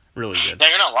 really good. Yeah,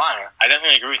 you're not lying. I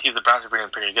definitely agree with you. The Browns are being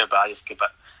pretty good, but I just skip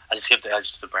the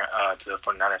edge to the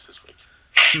 49ers this week.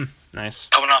 Nice.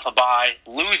 Coming off a bye,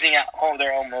 losing at home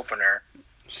their home opener.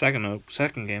 Second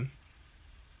game.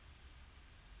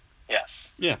 Yes.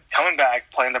 Yeah. Coming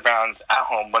back, playing the Browns at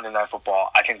home, Monday Night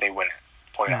Football. I think they win it.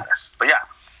 49ers. But yeah.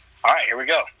 All right, here we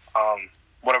go.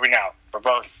 What are we now? We're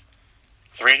both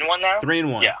 3-1 now?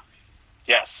 3-1. Yeah.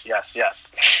 Yes.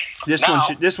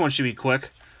 This one should be quick.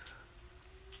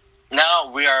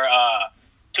 Now we are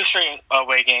 2 straight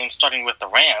away games, starting with the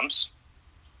Rams,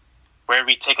 where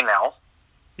we take an L.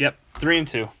 Yep,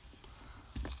 3-2.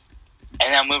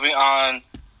 And now moving on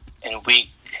in week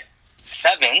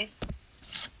 7,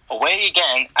 away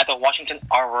again at the Washington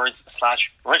R-words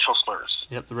 / racial slurs.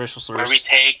 Yep, the racial slurs. Where we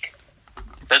take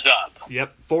the dub.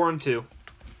 Yep, 4-2.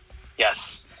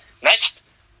 Yes. Next,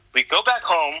 we go back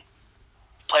home,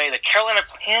 play the Carolina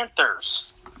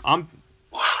Panthers. I'm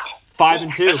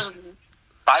 5-2. This is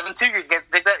 5-2. You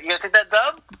gonna take that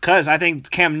dub? Because I think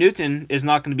Cam Newton is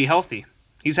not going to be healthy.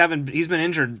 He's been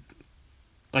injured.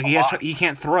 Like he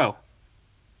can't throw.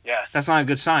 Yes. That's not a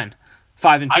good sign.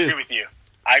 5-2. I agree with you.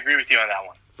 on that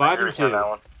one.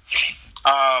 5-2.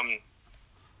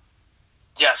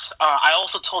 Yes. I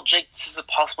also told Jake this is a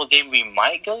possible game we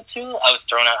might go to. I was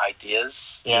throwing out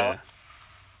ideas. Yeah.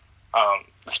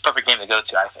 It's a perfect game to go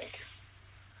to, I think.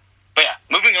 But yeah,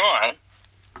 moving on,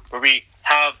 where we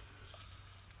have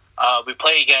we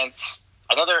play against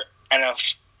another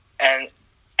NFC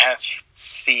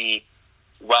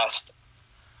West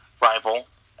rival,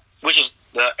 which is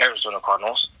the Arizona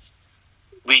Cardinals.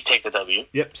 We take the W.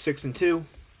 Yep, 6-2.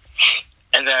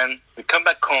 And then we come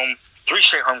back home, 3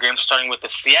 straight home games, starting with the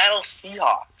Seattle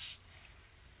Seahawks.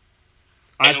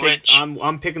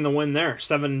 I'm picking the win there,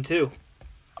 7-2.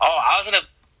 Oh, I was gonna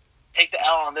take the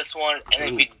L on this one, and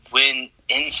then we'd win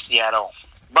in Seattle.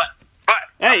 But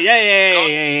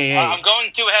Hey. I'm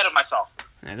going too ahead of myself.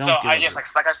 Yeah, So I guess,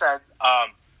 like I said,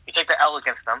 you take the L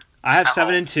against them. I have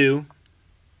 7-2.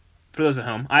 For those at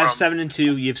home, I have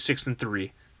 7-2. You have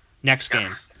 6-3. Next game.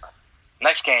 Yes.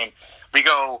 Next game, we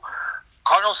go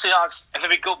Cardinals Seahawks, and then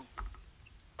we go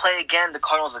play again the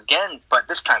Cardinals again, but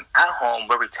this time at home,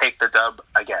 where we take the dub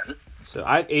again. So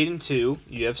I have 8-2.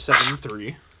 You have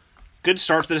 7-3. Good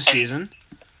start to the season.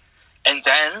 And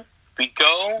then we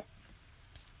go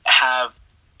have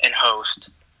and host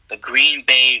the Green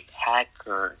Bay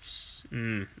Packers.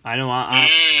 I know.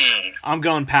 I'm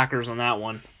going Packers on that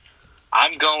one.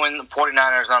 I'm going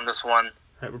 49ers on this one.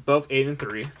 Right, we're both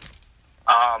 8-3.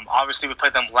 Obviously, we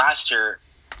played them last year.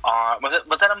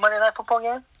 Was that a Monday Night Football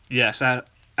game? Yes, out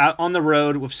on the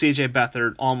road with C.J.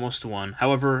 Beathard, almost won.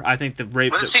 However, I think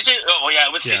Was it C.J.? Oh yeah,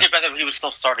 it was C.J. Beathard. He was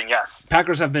still starting. Yes.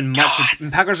 Packers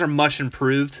are much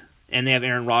improved, and they have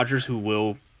Aaron Rodgers, who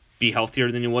will be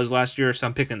healthier than he was last year. So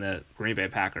I'm picking the Green Bay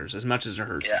Packers, as much as it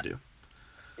hurts to do.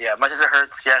 Yeah, much as it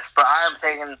hurts, yes. But I am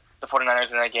taking the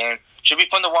 49ers in that game. Should be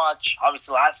fun to watch.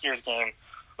 Obviously, last year's game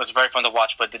was very fun to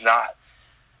watch, but did not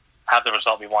have the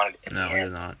result we wanted. No, it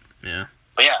did not. Yeah.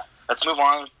 But yeah, let's move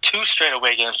on. 2 straight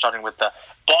away games, starting with the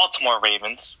Baltimore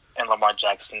Ravens and Lamar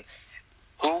Jackson,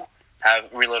 who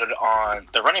have reloaded on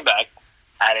the running back,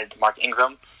 added Mark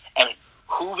Ingram, and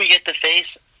who we get to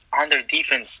face on their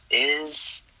defense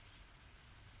is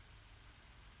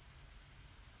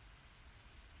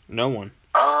no one.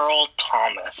 Earl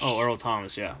Thomas. Oh, Earl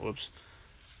Thomas. Yeah. Whoops.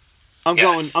 I'm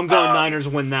going Niners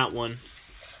win that one.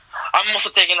 I'm also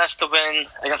taking us to win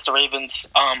against the Ravens.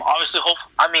 Obviously,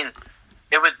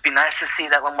 it would be nice to see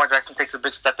that Lamar Jackson takes a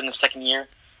big step in the second year.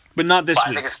 But not this But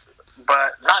I week. think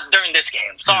but not during this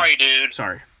game. Sorry, dude.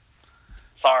 Sorry.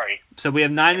 Sorry. So we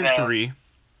have 9-3.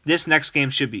 This next game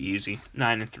should be easy.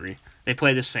 9-3. They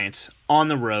play the Saints on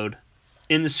the road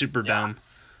in the Superdome.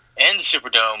 In the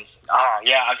Superdome.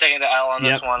 Yeah, I'm taking the L on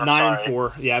this one. I'm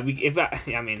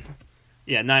 9-4.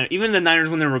 Yeah, 9. Even the Niners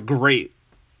when they were great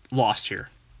lost here.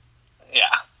 Yeah.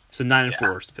 So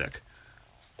 9-4 is the pick.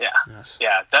 Yeah. Yes.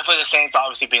 Yeah, definitely the Saints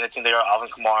obviously being the team they are. Alvin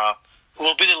Kamara, who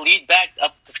will be the lead back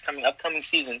up this upcoming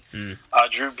season.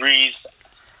 Drew Brees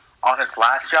on his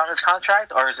last year on his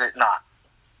contract, or is it not?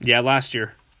 Yeah, last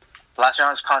year. Last year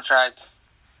on his contract.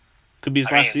 Could be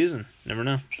his last season. Never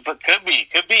know. But could be.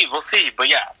 We'll see. But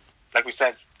yeah, like we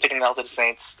said, taking the L to the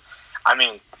Saints. I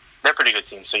mean, they're a pretty good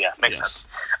team, so yeah, makes sense.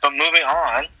 But moving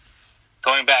on,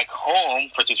 going back home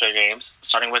for 2 straight games,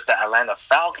 starting with the Atlanta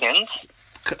Falcons.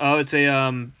 Oh, it's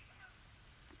a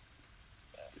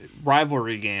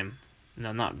rivalry game.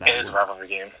 No, not that. It is a rivalry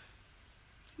game.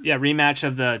 Yeah, rematch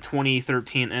of the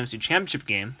 2013 NFC Championship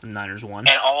game. The Niners won.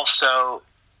 And also,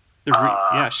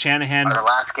 Shanahan. The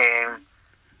last game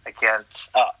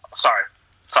against. Sorry.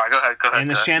 Go ahead. And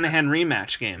the Shanahan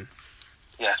rematch game.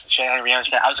 Yes, the Shanahan rematch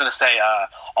game. I was going to say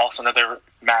also another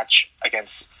match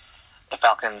against the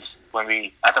Falcons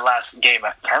at the last game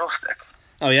at Candlestick.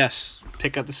 Oh yes,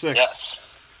 pick up the 6. Yes,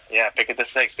 yeah, pick up the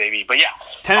 6, baby. But yeah,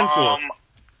 10-4.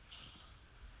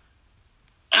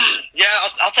 Yeah,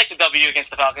 I'll take the W against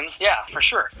the Falcons. Yeah, for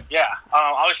sure. Yeah,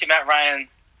 obviously Matt Ryan,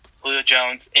 Julio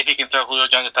Jones, if he can throw Julio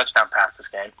Jones a touchdown pass this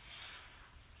game.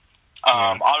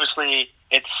 Obviously,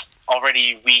 it's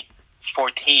already week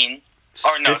 14.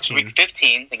 It's week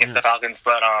 15 against the Falcons.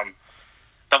 But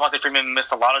Devontae Freeman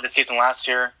missed a lot of the season last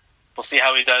year. We'll see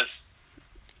how he does.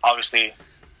 Obviously,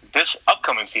 this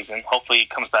upcoming season, hopefully he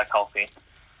comes back healthy.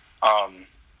 But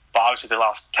obviously they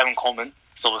lost Kevin Coleman,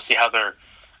 so we'll see how their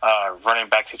running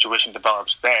back situation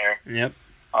develops there. Yep.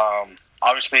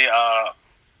 Obviously,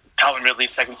 Calvin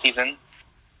Ridley's second season,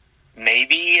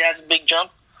 maybe he has a big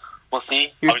jump. We'll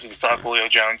see. Obviously, they still have Julio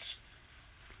Jones.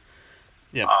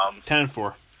 Yep.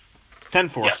 10-4.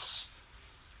 10-4. Yes.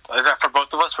 Is that for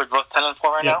both of us? We're both 10-4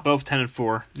 right now? Both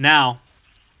 10-4. Now,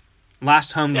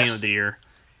 last home game of the year.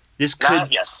 This could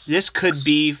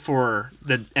be for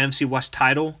the NFC West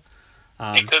title.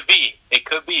 It could be. It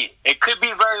could be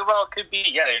very well. It could be.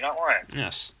 Yeah, you're not lying.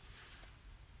 Yes.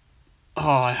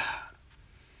 Oh.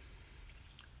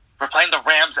 We're playing the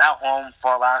Rams at home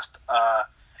for our last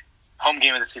home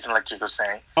game of the season, like Jake was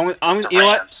saying. You know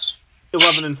what?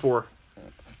 11-4.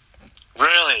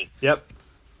 Really? Yep.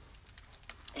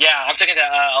 Yeah, I'm taking the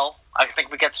L. I think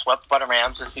we get swept by the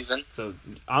Rams this season. So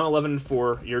I'm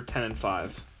 11-4. You're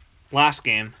 10-5. Last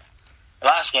game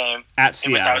at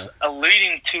Seattle. which I was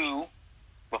alluding to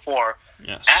before.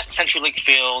 Yes. At Century Link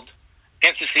Field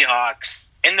against the Seahawks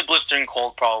in the blistering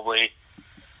cold, probably.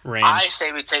 Rain. I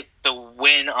say we take the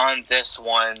win on this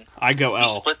one. I go L. We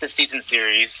split the season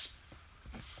series.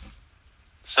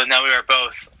 So now we are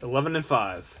both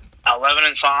 11-5.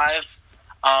 11-5.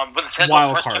 When the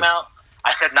schedule first came out,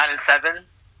 I said 9-7.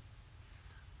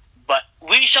 But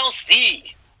we shall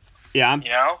see. Yeah,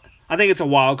 I think it's a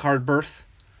wild card berth.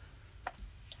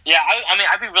 Yeah, I mean,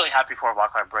 I'd be really happy for a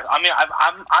wild card berth. I mean,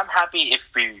 I'm happy if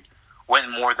we win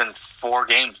more than 4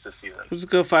 games this season. Let's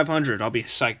go 500. I'll be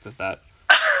psyched with that.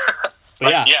 But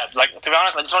to be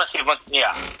honest, I just want to see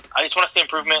I just want to see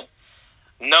improvement.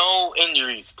 No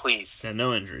injuries, please. Yeah,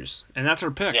 no injuries. And that's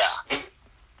our picks. Yeah.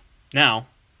 Now,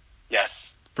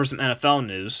 yes. For some NFL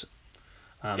news.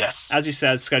 Yes. As you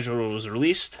said, schedule was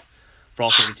released for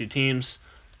all 32 teams.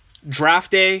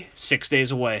 Draft day, 6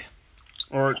 days away.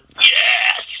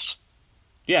 Yes!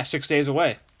 Yeah, 6 days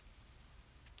away.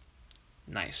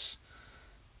 Nice.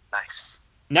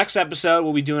 Next episode,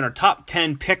 we'll be doing our top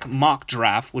 10 pick mock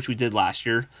draft, which we did last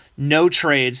year. No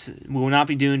trades. We will not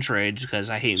be doing trades because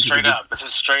I hate This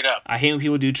is straight up. I hate when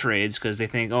people do trades because they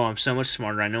think, oh, I'm so much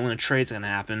smarter. I know when a trade's going to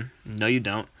happen. No, you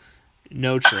don't.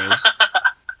 No trades.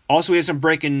 Also, we have some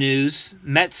breaking news.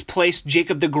 Mets placed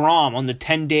Jacob deGrom on the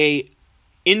 10-day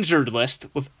injured list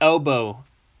with elbow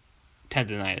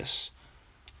tendonitis.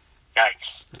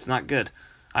 Yikes. It's not good.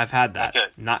 I've had that.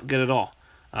 Not good at all.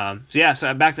 So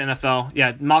back to NFL.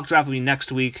 Yeah, mock draft will be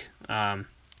next week.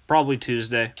 Probably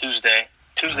Tuesday. Tuesday,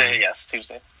 yes,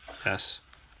 Tuesday. Yes.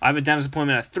 I have a dentist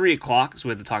appointment at 3 o'clock, so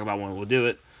we have to talk about when we'll do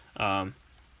it. Yikes.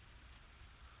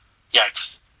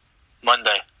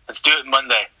 Monday. Let's do it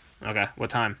Monday. Okay, what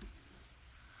time?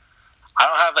 I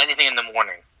don't have anything in the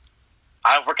morning.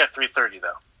 I work at 3:30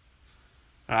 though.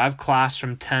 I have class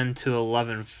from 10 to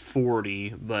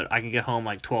 11:40, but I can get home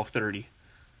like 12:30.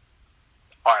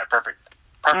 All right, perfect.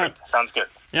 Perfect. Right. Sounds good.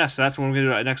 Yeah, so that's what we're going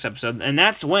to do next episode. And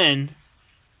that's when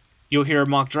you'll hear a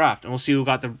mock draft, and we'll see who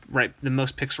got the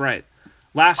most picks right.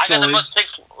 I got the most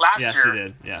picks last year. Yes, you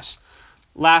did. Yes.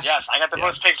 Yes, I got the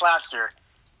most picks last year.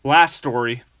 Last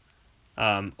story.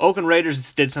 Oakland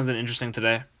Raiders did something interesting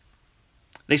today.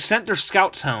 They sent their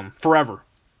scouts home forever.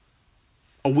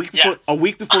 A week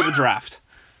before the draft.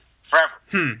 Forever.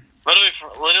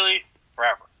 Literally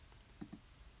forever.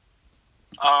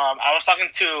 I was talking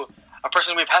to a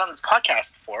person we've had on this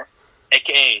podcast before,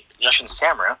 aka Justin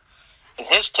Samra, and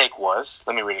his take was,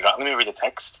 let me read the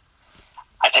text.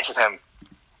 I texted him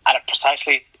at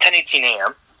precisely 10:18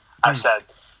 a.m. I said,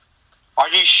 "Are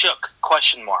you shook?" ?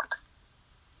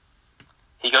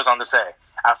 He goes on to say,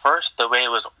 "At first, the way it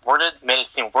was worded made it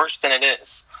seem worse than it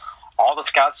is. All the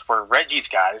scouts were Reggie's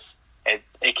guys,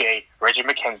 aka Reggie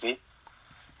McKenzie,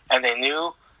 and they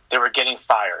knew they were getting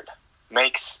fired.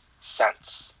 Makes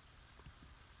sense."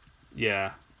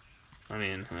 Yeah. I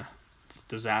mean, it's a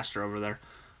disaster over there.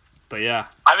 But yeah.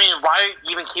 I mean, why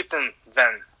even keep them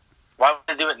then? Why would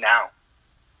they do it now?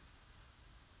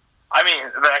 I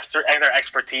mean, their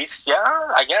expertise, yeah,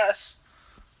 I guess.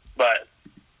 But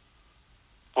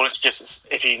wouldn't you just,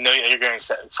 if you know you're getting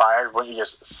fired, wouldn't you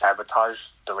just sabotage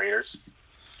the Raiders?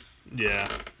 Yeah.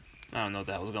 I don't know what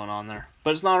the hell was going on there.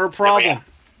 But it's not our problem.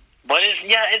 But it's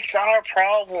not our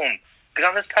problem. Because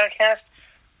on this podcast,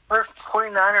 we're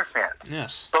 49er fans.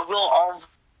 Yes. But we'll all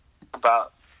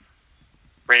about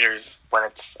Raiders when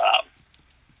it's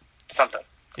something.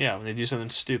 Yeah, when they do something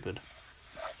stupid.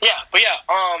 Yeah, but we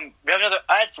have another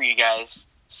ad for you guys.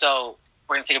 So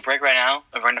we're going to take a break right now,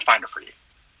 and we're going to find it for you.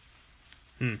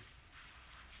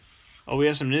 Oh, we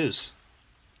have some news.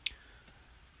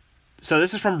 So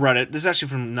this is from Reddit. This is actually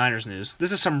from Niners News.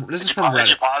 This is from Reddit. Did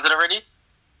you pause it already?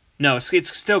 No,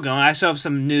 it's still going. I still have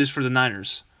some news for the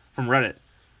Niners from Reddit.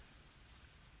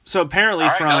 So apparently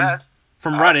from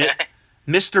Reddit, Okay.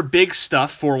 Mr. Big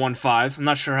Stuff 415. I'm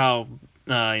not sure how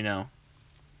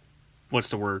what's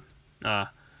the word?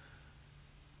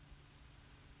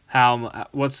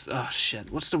 What's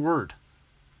the word?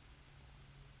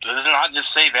 Does it not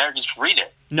just say there? Just read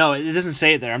it. No, it doesn't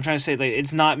say it there. I'm trying to say like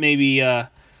it's not maybe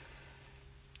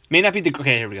may not be the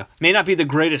okay. Here we go. May not be the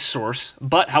greatest source,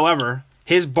 but however,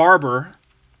 his barber,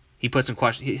 he puts in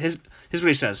question. Here's what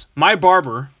he says: my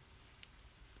barber,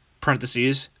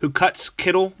 parentheses, who cuts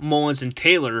Kittle, Mullins, and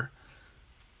Taylor's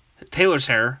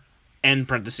hair, end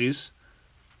parentheses,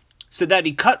 said that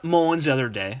he cut Mullins the other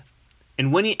day,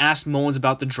 and when he asked Mullins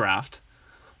about the draft,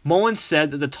 Mullins said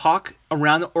that the talk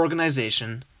around the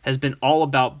organization has been all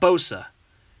about Bosa.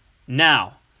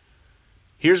 Now,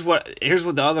 here's what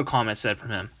the other comment said from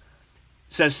him.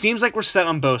 It says, seems like we're set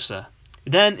on Bosa.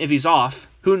 Then, if he's off,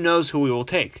 who knows who we will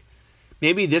take?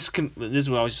 Maybe this is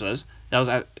what he says. That was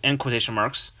end quotation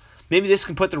marks. Maybe this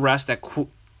can put the rest at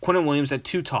Quentin Williams at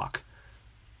 2 talk.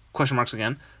 Question marks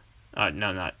again.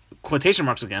 No, not quotation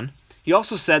marks again. He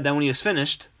also said that when he was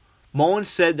finished, Mullins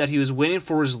said that he was waiting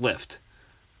for his lift.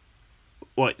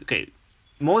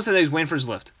 Mullins said that he was waiting for his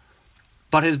lift.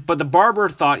 But the barber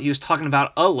thought he was talking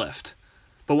about a lift.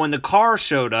 But when the car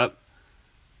showed up,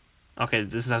 okay,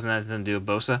 this doesn't have anything to do with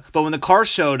Bosa. But when the car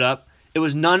showed up, it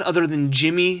was none other than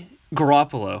Jimmy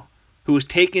Garoppolo, who was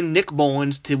taking Nick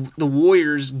Mullins to the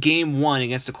Warriors Game 1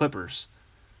 against the Clippers.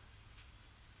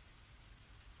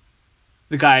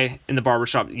 The guy in the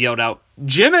barbershop yelled out,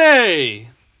 "Jimmy!"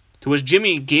 To which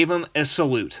Jimmy gave him a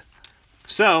salute.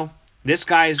 So, this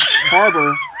guy's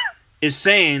barber is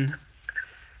saying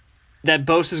that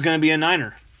Bosa is going to be a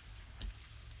Niner.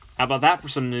 How about that for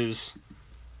some news?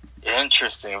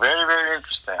 Interesting. Very, very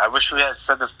interesting. I wish we had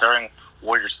said this during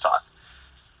Warriors talk.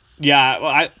 Yeah,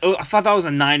 well, I thought that was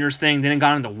a Niners thing. Then it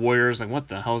got into Warriors. Like, what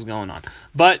the hell's going on?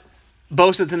 But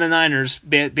Bosa to the Niners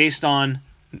based on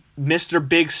Mr.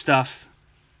 Big Stuff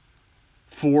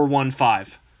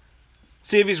 415.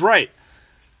 See if he's right.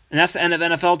 And that's the end of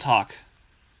NFL talk.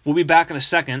 We'll be back in a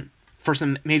second for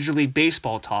some Major League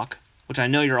Baseball talk, which I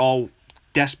know you're all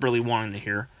desperately wanting to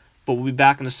hear. But we'll be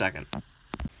back in a second.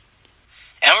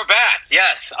 And we're back,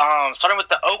 yes. Starting with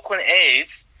the Oakland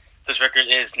A's, this record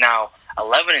is now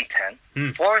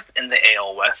 11-10, fourth in the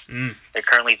AL West. They're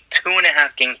currently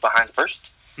 2.5 games behind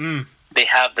first. They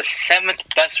have the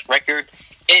 7th best record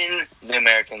in the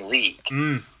American League.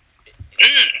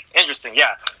 Interesting,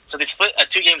 yeah. So they split a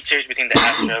 2-game series between the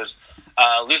Astros,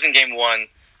 losing Game 1,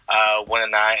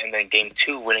 1-9, and then Game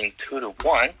 2 winning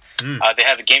 2-1. They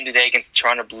have a game today against the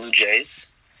Toronto Blue Jays.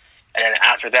 And then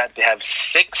after that, they have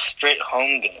 6 straight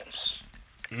home games.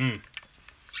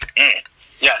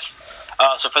 Yes.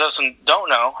 So for those who don't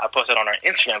know, I posted on our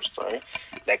Instagram story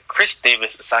that Chris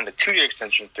Davis signed a 2-year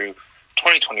extension through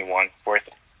 2021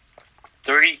 worth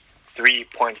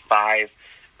 $33.5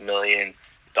 million.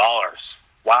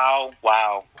 Wow.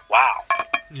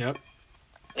 Yep.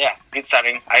 Yeah, good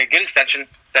signing. Good extension,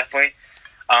 definitely.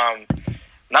 Now I'm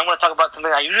going to talk about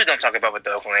something I usually don't talk about with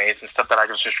the Oakland A's and stuff that I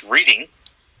was just reading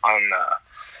on,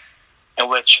 in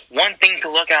which one thing to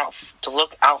look out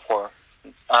for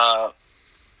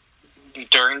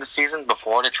during the season,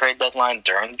 before the trade deadline,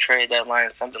 during the trade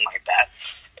deadline, something like that,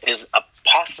 is a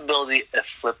possibility of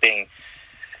flipping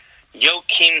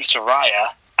Joakim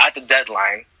Soraya at the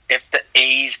deadline if the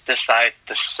A's decide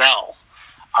to sell.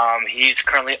 He's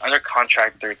currently under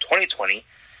contract through 2020,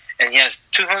 and he has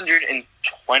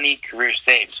 220 career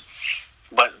saves.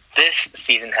 But this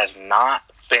season has not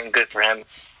been good for him,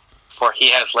 for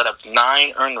he has let up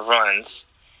 9 earned runs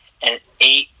and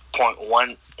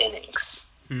 8.1 innings.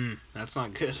 That's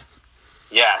not good.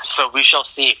 Yeah, so we shall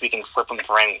see if we can flip him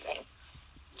for anything.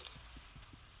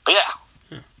 But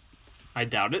yeah. I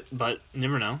doubt it, but you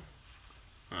never know.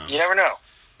 You never know.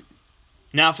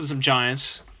 Now for some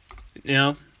Giants.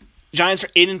 Giants are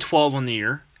 8-12 on the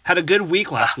year. Had a good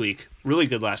week last week. Really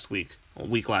good last week.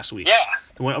 Yeah.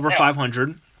 They went over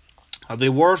 500. They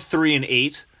were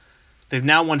 3-8. They've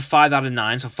now won 5 out of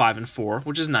 9, so 5-4,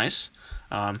 which is nice.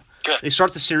 Good. They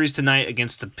start the series tonight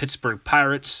against the Pittsburgh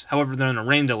Pirates. However, they're in a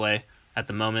rain delay at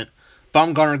the moment.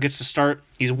 Baumgartner gets to start.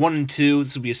 He's 1-2.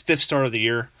 This will be his 5th start of the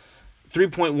year.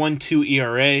 3.12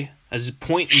 ERA, has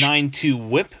 0.92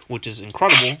 WHIP, which is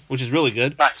incredible, which is really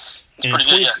good. Nice. It's and pretty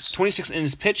good, yes. 26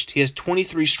 innings pitched, he has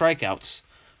 23 strikeouts,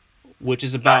 which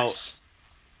is about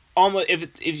almost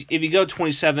if you go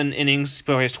 27 innings, he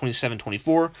probably has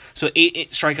 27-24. So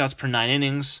 8 strikeouts per 9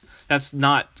 innings. That's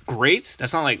not great.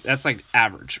 That's like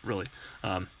average, really.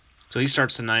 So he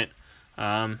starts tonight.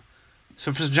 So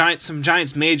for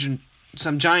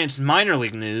some Giants minor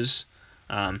league news.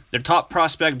 Their top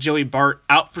prospect, Joey Bart,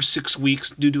 out for 6 weeks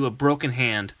due to a broken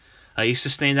hand. He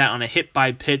sustained that on a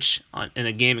hit-by pitch in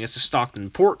a game against the Stockton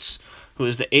Ports, who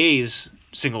is the A's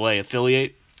single-A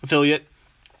affiliate.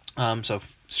 So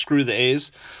screw the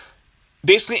A's.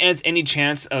 Basically ends any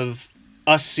chance of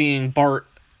us seeing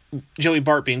Joey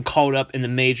Bart being called up in the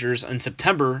majors in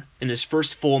September in his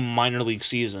first full minor league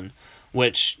season,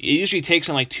 which it usually takes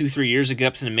him like 2-3 years to get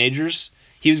up to the majors.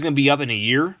 He was going to be up in a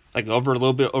year, like a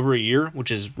little bit over a year, which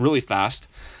is really fast.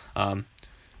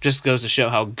 Just goes to show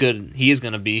how good he is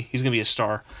going to be. He's going to be a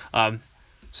star.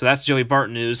 So that's Joey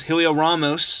Bart news. Julio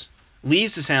Ramos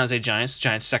leads the San Jose Giants,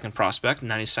 Giants' second prospect,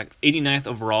 89th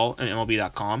overall in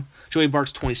MLB.com. Joey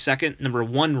Bart's 22nd, number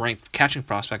 1 ranked catching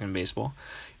prospect in baseball.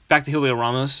 Back to Julio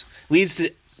Ramos. Leads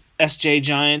the SJ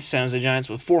Giants, San Jose Giants,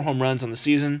 with 4 home runs on the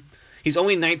season. He's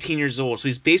only 19 years old, so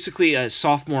he's basically a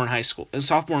sophomore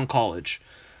in college.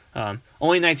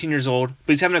 Only 19 years old,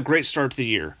 but he's having a great start to the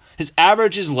year. His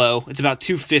average is low. It's about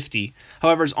 250.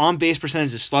 However, his on-base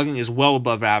percentage of slugging is well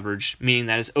above average, meaning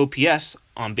that his OPS,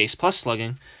 on-base plus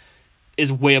slugging,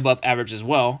 is way above average as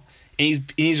well. And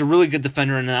he's a really good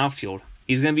defender in the outfield.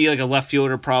 He's going to be like a left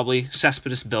fielder probably.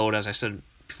 Cespedes build, as I said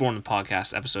before in the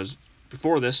podcast episodes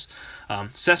before this.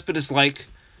 Cespedes-like.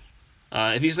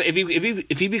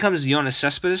 If he becomes Yoenis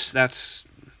Cespedes, that's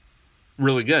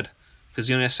really good. Because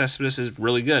Yoenis Cespedes is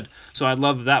really good. So I'd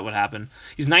love if that would happen.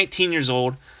 He's 19 years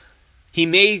old. He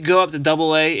may go up to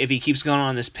Double-A if he keeps going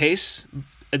on this pace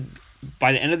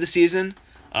by the end of the season.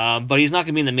 But he's not going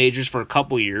to be in the majors for a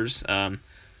couple years.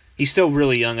 He's still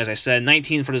really young, as I said.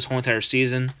 19 for this whole entire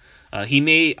season.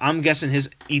 I'm guessing his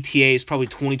ETA is probably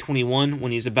 2021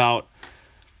 when he's about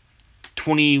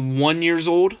 21 years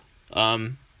old.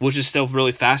 Which is still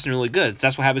really fast and really good. So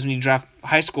that's what happens when you draft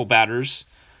high school batters.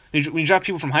 When you draft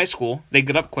people from high school, they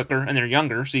get up quicker and they're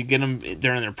younger, so you get them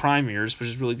they're in their prime years, which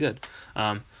is really good.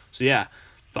 So yeah.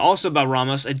 But also about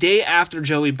Ramos, a day after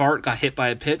Joey Bart got hit by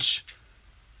a pitch,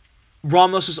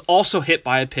 Ramos was also hit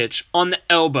by a pitch on the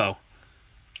elbow.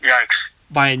 Yikes.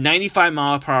 By a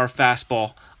 95-mile-per-hour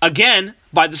fastball, again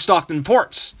by the Stockton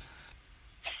Ports.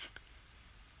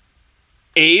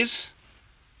 A's,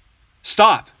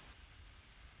 stop.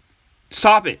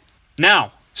 Stop it.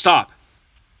 Now. Stop.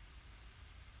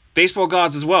 Baseball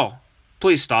gods as well.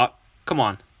 Please stop. Come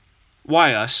on.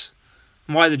 Why us?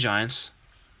 Why the Giants?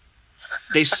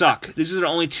 They suck. These are the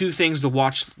only 2 things to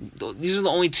watch. These are the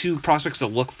only 2 prospects to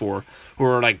look for who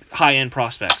are like high-end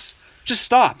prospects. Just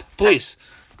stop. Please.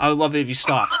 I would love it if you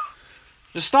stopped.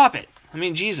 Just stop it. I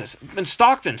mean, Jesus. And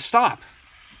Stockton, stop.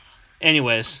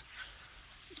 Anyways,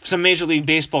 some Major League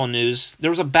Baseball news.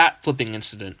 There was a bat flipping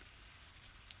incident.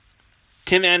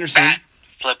 Tim Anderson. Bat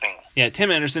flipping. Yeah,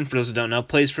 Tim Anderson, for those who don't know,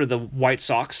 plays for the White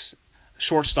Sox,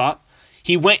 shortstop.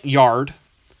 He went yard,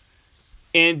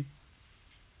 and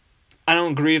I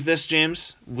don't agree with this,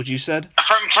 James. What you said?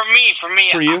 For me.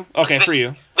 For you? Okay, for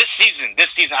you. This season,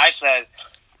 I said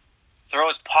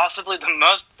throws possibly the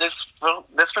most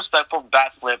disrespectful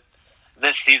bat flip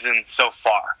this season so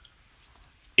far.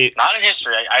 Not in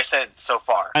history. I said so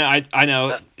far. I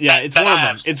know. It's one of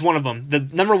them. It's one of them. The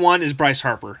number one is Bryce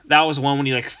Harper. That was one when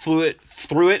he like threw it,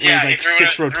 and it was like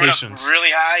 6 rotations. Really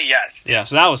high, yes. Yeah,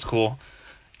 so that was cool.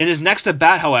 In his next at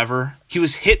bat, however, he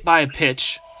was hit by a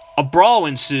pitch. A brawl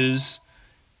ensues.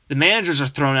 The managers are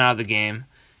thrown out of the game.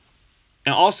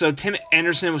 And also, Tim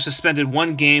Anderson was suspended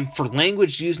 1 game for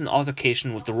language used in the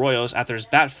altercation with the Royals after his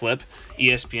bat flip.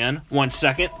 ESPN. 1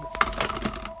 second.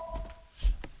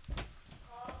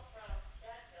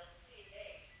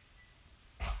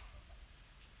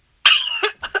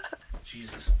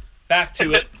 Jesus. Back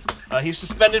to it. He was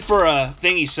suspended for a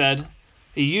thing he said.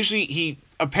 He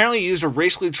apparently used a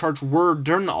racially charged word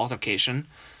during the altercation.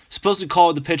 Supposedly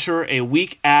called the pitcher a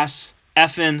weak ass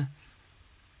effing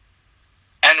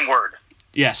N-word.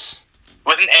 Yes.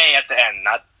 With an A at the end,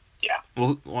 not yeah.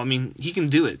 Well, I mean, he can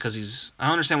do it because he's. I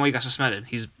don't understand why he got suspended.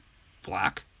 He's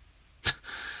black. If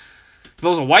it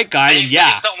was a white guy, then yeah.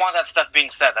 They just don't want that stuff being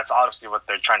said. That's obviously what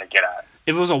they're trying to get at.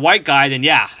 If it was a white guy, then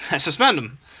yeah, suspend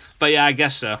him. But yeah, I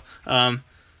guess so.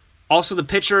 Also, the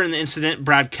pitcher in the incident,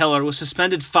 Brad Keller, was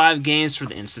suspended 5 games for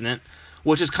the incident,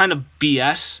 which is kind of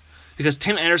BS because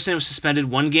Tim Anderson was suspended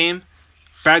 1 game.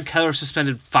 Brad Keller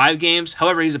suspended 5 games.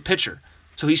 However, he's a pitcher,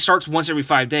 so he starts once every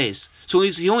 5 days. So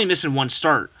he only missing 1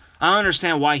 start. I don't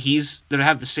understand why he's there to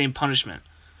have the same punishment.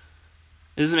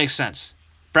 It doesn't make sense.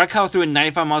 Brad Keller threw a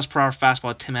 95 miles per hour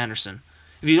fastball at Tim Anderson.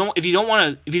 If you don't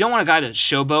want a guy to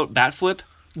showboat bat flip,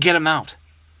 get him out.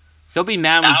 They'll be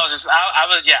mad. I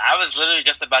was literally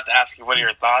just about to ask you what are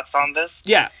your thoughts on this.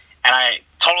 Yeah, and I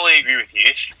totally agree with you.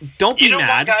 Don't be mad. You don't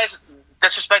want guys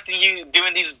disrespecting you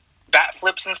doing these bat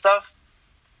flips and stuff.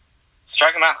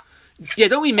 Strike them out. Yeah,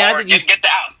 don't be mad that you get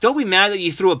out. Don't be mad that you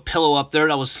threw a pillow up there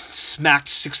that was smacked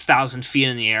 6,000 feet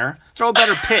in the air. Throw a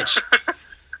better pitch.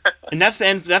 And that's the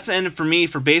end. That's the end for me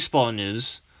for baseball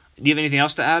news. Do you have anything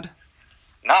else to add?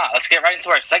 Nah, let's get right into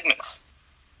our segments.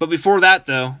 But before that,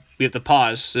 though, we have to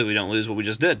pause so we don't lose what we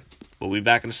just did. We'll be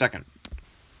back in a second.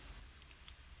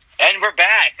 And we're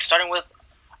back, starting with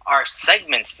our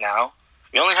segments now.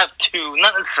 We only have 2,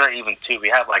 not necessarily even 2. We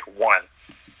have like 1.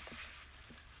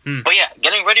 But yeah,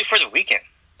 getting ready for the weekend.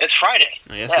 It's Friday.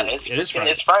 Oh, yes, it is Friday.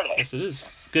 It's Friday. Yes, it is.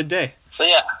 Good day. So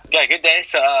yeah, good day.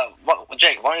 So,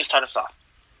 Jake, why don't you start us off?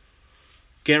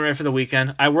 Getting ready for the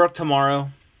weekend. I work tomorrow,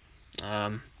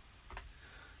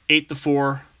 8 to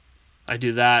 4. I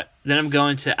do that. Then I'm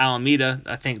going to Alameda,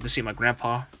 I think, to see my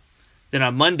grandpa. Then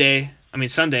on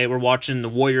Sunday, we're watching the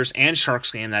Warriors and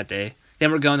Sharks game that day.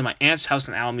 Then we're going to my aunt's house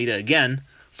in Alameda again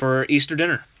for Easter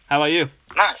dinner. How about you?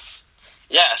 Nice.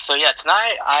 Yeah, so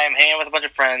tonight I am hanging with a bunch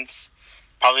of friends,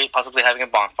 possibly having a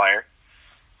bonfire.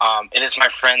 It is my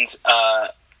friend's,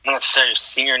 not necessarily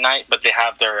senior night, but they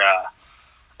have their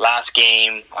last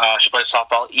game. She plays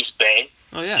softball at East Bay.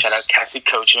 Oh, yeah. Shout out Cassie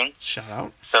coaching. Shout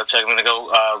out. So I'm going to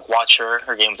go watch her.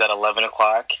 Her game's at 11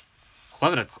 o'clock.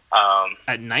 11 o'clock?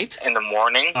 At night? In the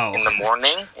morning. Oh. In the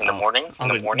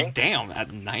morning. Damn,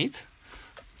 at night?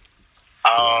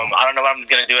 I don't know what I'm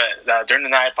going to do during the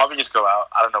night. I'll probably just go out.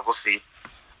 I don't know. We'll see.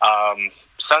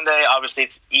 Sunday, obviously,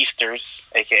 it's Easter's,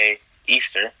 a.k.a.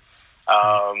 Easter.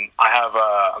 I have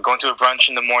going to a brunch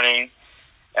in the morning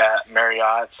at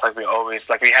Marriott's, like we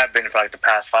have been for like the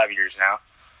past 5 years now.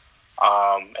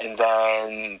 And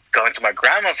then going to my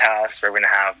grandma's house, where we're going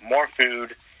to have more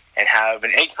food and have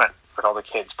an egg hunt with all the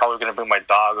kids. Probably going to bring my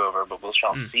dog over, but we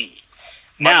shall see.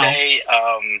 Monday,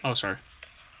 sorry.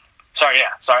 Sorry,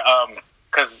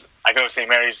 because I go to St.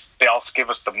 Mary's, they also give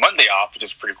us the Monday off, which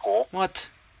is pretty cool. What?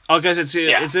 Oh, guys, is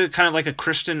it kind of like a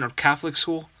Christian or Catholic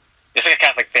school? It's like a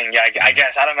Catholic thing, yeah. I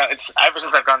guess I don't know. It's ever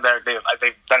since I've gone there,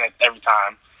 they've done it every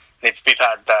time. They've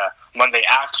had the Monday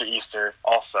after Easter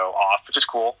also off, which is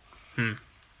cool.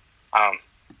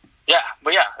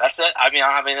 That's it. I mean, I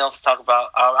don't have anything else to talk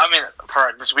about.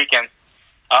 For this weekend,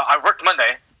 I worked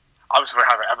Monday. Obviously, we're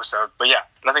having an episode, but yeah,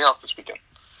 nothing else this weekend.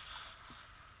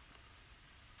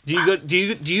 Do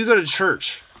you go to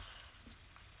church?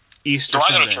 Easter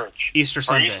Sunday. I go to church? Easter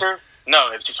Sunday. For Easter? No,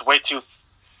 it's just way too.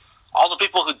 All the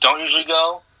people who don't usually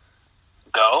go.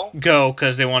 Go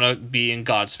because they want to be in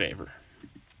God's favor.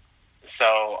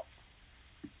 So,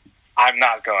 I'm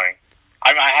not going.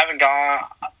 I haven't gone.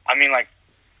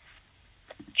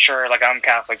 Sure, I'm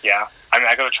Catholic, yeah.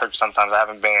 I go to church sometimes. I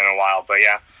haven't been in a while, but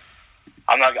yeah.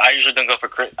 I'm not. I usually don't go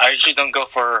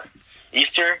for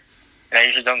Easter, and I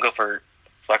usually don't go for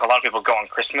a lot of people go on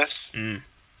Christmas.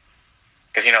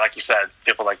 Because like you said,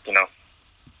 people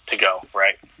to go,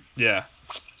 right? Yeah.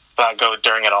 But go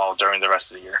during it all during the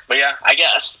rest of the year. But yeah, I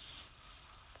guess.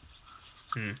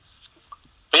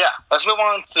 But yeah, let's move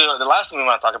on to the last thing we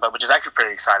want to talk about, which is actually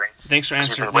pretty exciting. Thanks for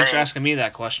answering. Thanks for asking me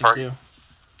that question too.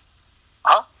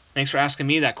 Huh? Thanks for asking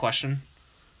me that question.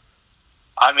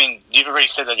 I mean, you've already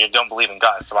said that you don't believe in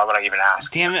God, so why would I even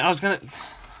ask? Damn it! I was gonna.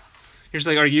 You're just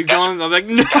like, are you going? I'm like,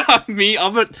 no, me. I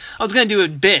was gonna do a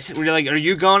bit where you're like, are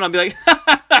you going? I'll be like,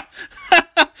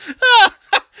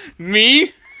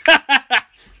 me.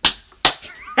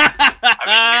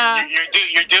 I mean,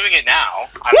 you're doing it now.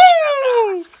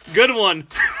 Woo! Good one.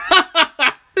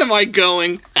 Am I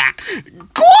going?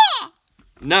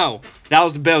 No, that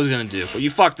was the bit I was gonna do, but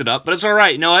you fucked it up. But it's all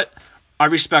right. You know what? I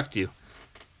respect you,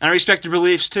 and I respect your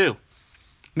beliefs too.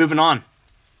 Moving on.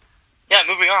 Yeah,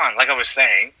 moving on. Like I was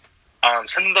saying,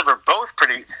 something that we're both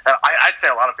pretty. I'd say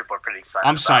a lot of people are pretty excited.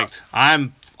 I'm psyched.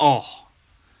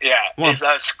 Yeah, his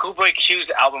Schoolboy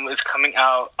Q's album is coming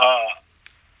out.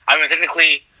 I mean,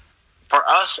 technically, for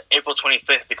us, April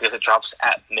 25th because it drops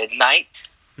at midnight.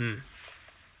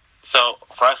 So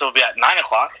for us, it will be at 9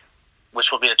 o'clock,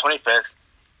 which will be the 25th.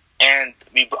 And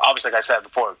we obviously, like I said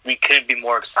before, we couldn't be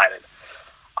more excited.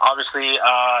 Obviously,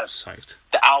 psyched.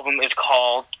 The album is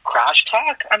called Crash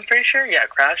Talk. I'm pretty sure. Yeah,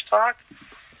 Crash Talk. I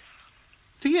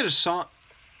think he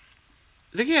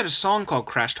had a song called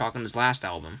Crash Talk on his last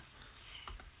album.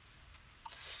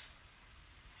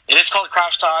 It is called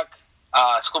Crash Talk.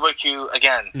 Schoolboy Q,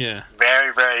 again. Yeah.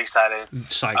 Very, very excited.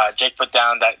 Psyched. Jake put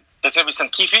down that there's going to be some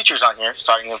key features on here,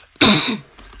 starting with,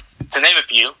 to name a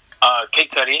few, Kid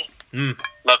Cudi.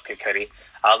 Love Kid Cudi.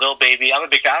 Lil Baby. I'm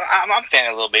a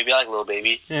fan of Lil Baby. I like Lil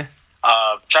Baby. Yeah.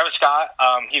 Travis Scott.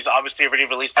 He's obviously already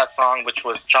released that song, which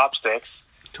was Chopsticks.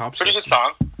 Pretty good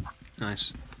song.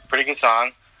 Nice. Pretty good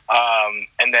song.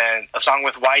 And then a song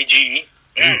with YG.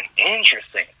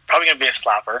 Interesting. Probably gonna be a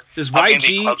slapper. Does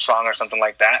YG club song or something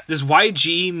like that? Does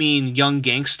YG mean young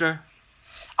gangster?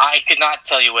 I could not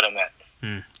tell you what it meant.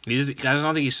 I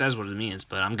don't think he says what it means,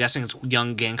 but I'm guessing it's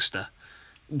young gangsta.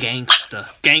 Gangsta.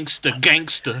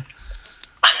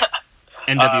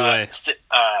 NWA.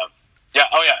 Yeah.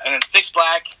 Oh yeah. And then Six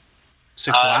Black.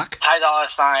 Ty Dolla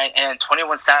 $ign, and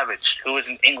 21 Savage, who is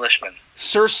an Englishman.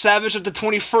 Sir Savage of the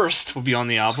 21st will be on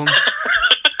the album.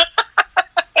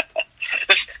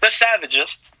 the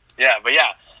Savagest. Yeah, but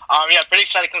yeah. Pretty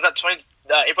excited. It comes out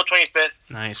April 25th.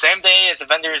 Nice. Same day as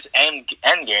Avengers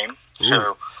Endgame.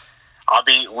 So I'll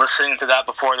be listening to that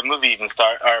before the movie even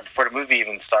starts.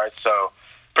 So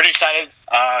pretty excited.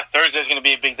 Thursday is going to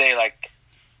be a big day, like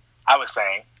I was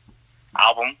saying.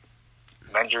 Album.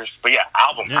 Avengers. But yeah,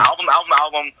 album. Be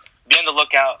on the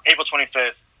lookout. April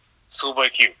 25th. Schoolboy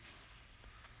Q.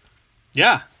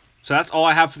 Yeah. So that's all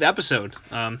I have for the episode.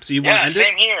 So you want to end it? Yeah,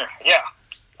 same here. Yeah.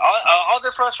 All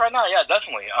good for us right now. Yeah,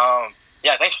 definitely.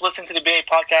 Thanks for listening to the BA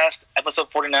Podcast,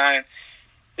 episode 49.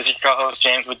 This is your co-host,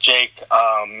 James with Jake.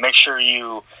 Make sure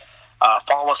you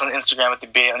follow us on Instagram at the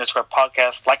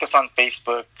BA_podcast. Like us on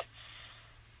Facebook.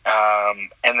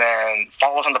 And then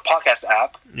follow us on the podcast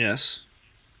app. Yes.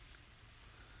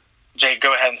 Jake,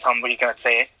 go ahead and tell them what you're going to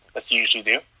say, as you usually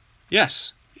do.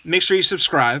 Yes. Make sure you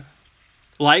subscribe,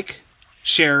 like,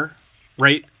 share,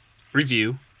 rate,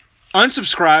 review,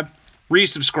 unsubscribe,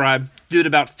 resubscribe, do it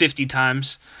about 50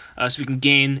 times so we can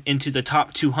gain into the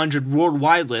top 200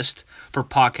 worldwide list for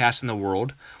podcasts in the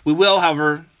world. We will,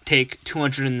 however, take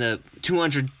 200 in the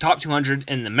top 200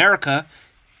 in America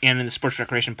and in the sports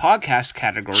recreation podcast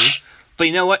category. But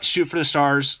you know what? Shoot for the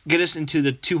stars. Get us into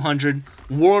the 200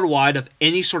 worldwide of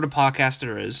any sort of podcast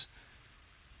there is.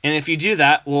 And if you do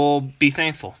that, we'll be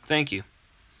thankful. Thank you.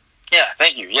 Yeah,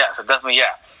 thank you. Yeah, so definitely,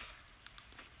 yeah.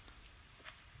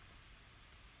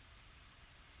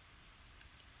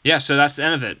 Yeah, so that's the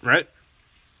end of it, right?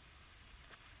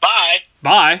 Bye.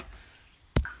 Bye.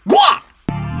 Gwah!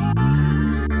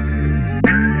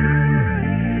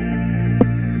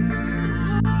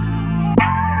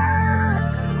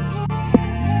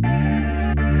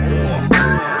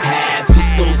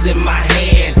 In my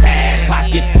hands, had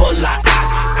pockets full of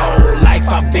ox. Whole life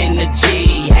I've been a G.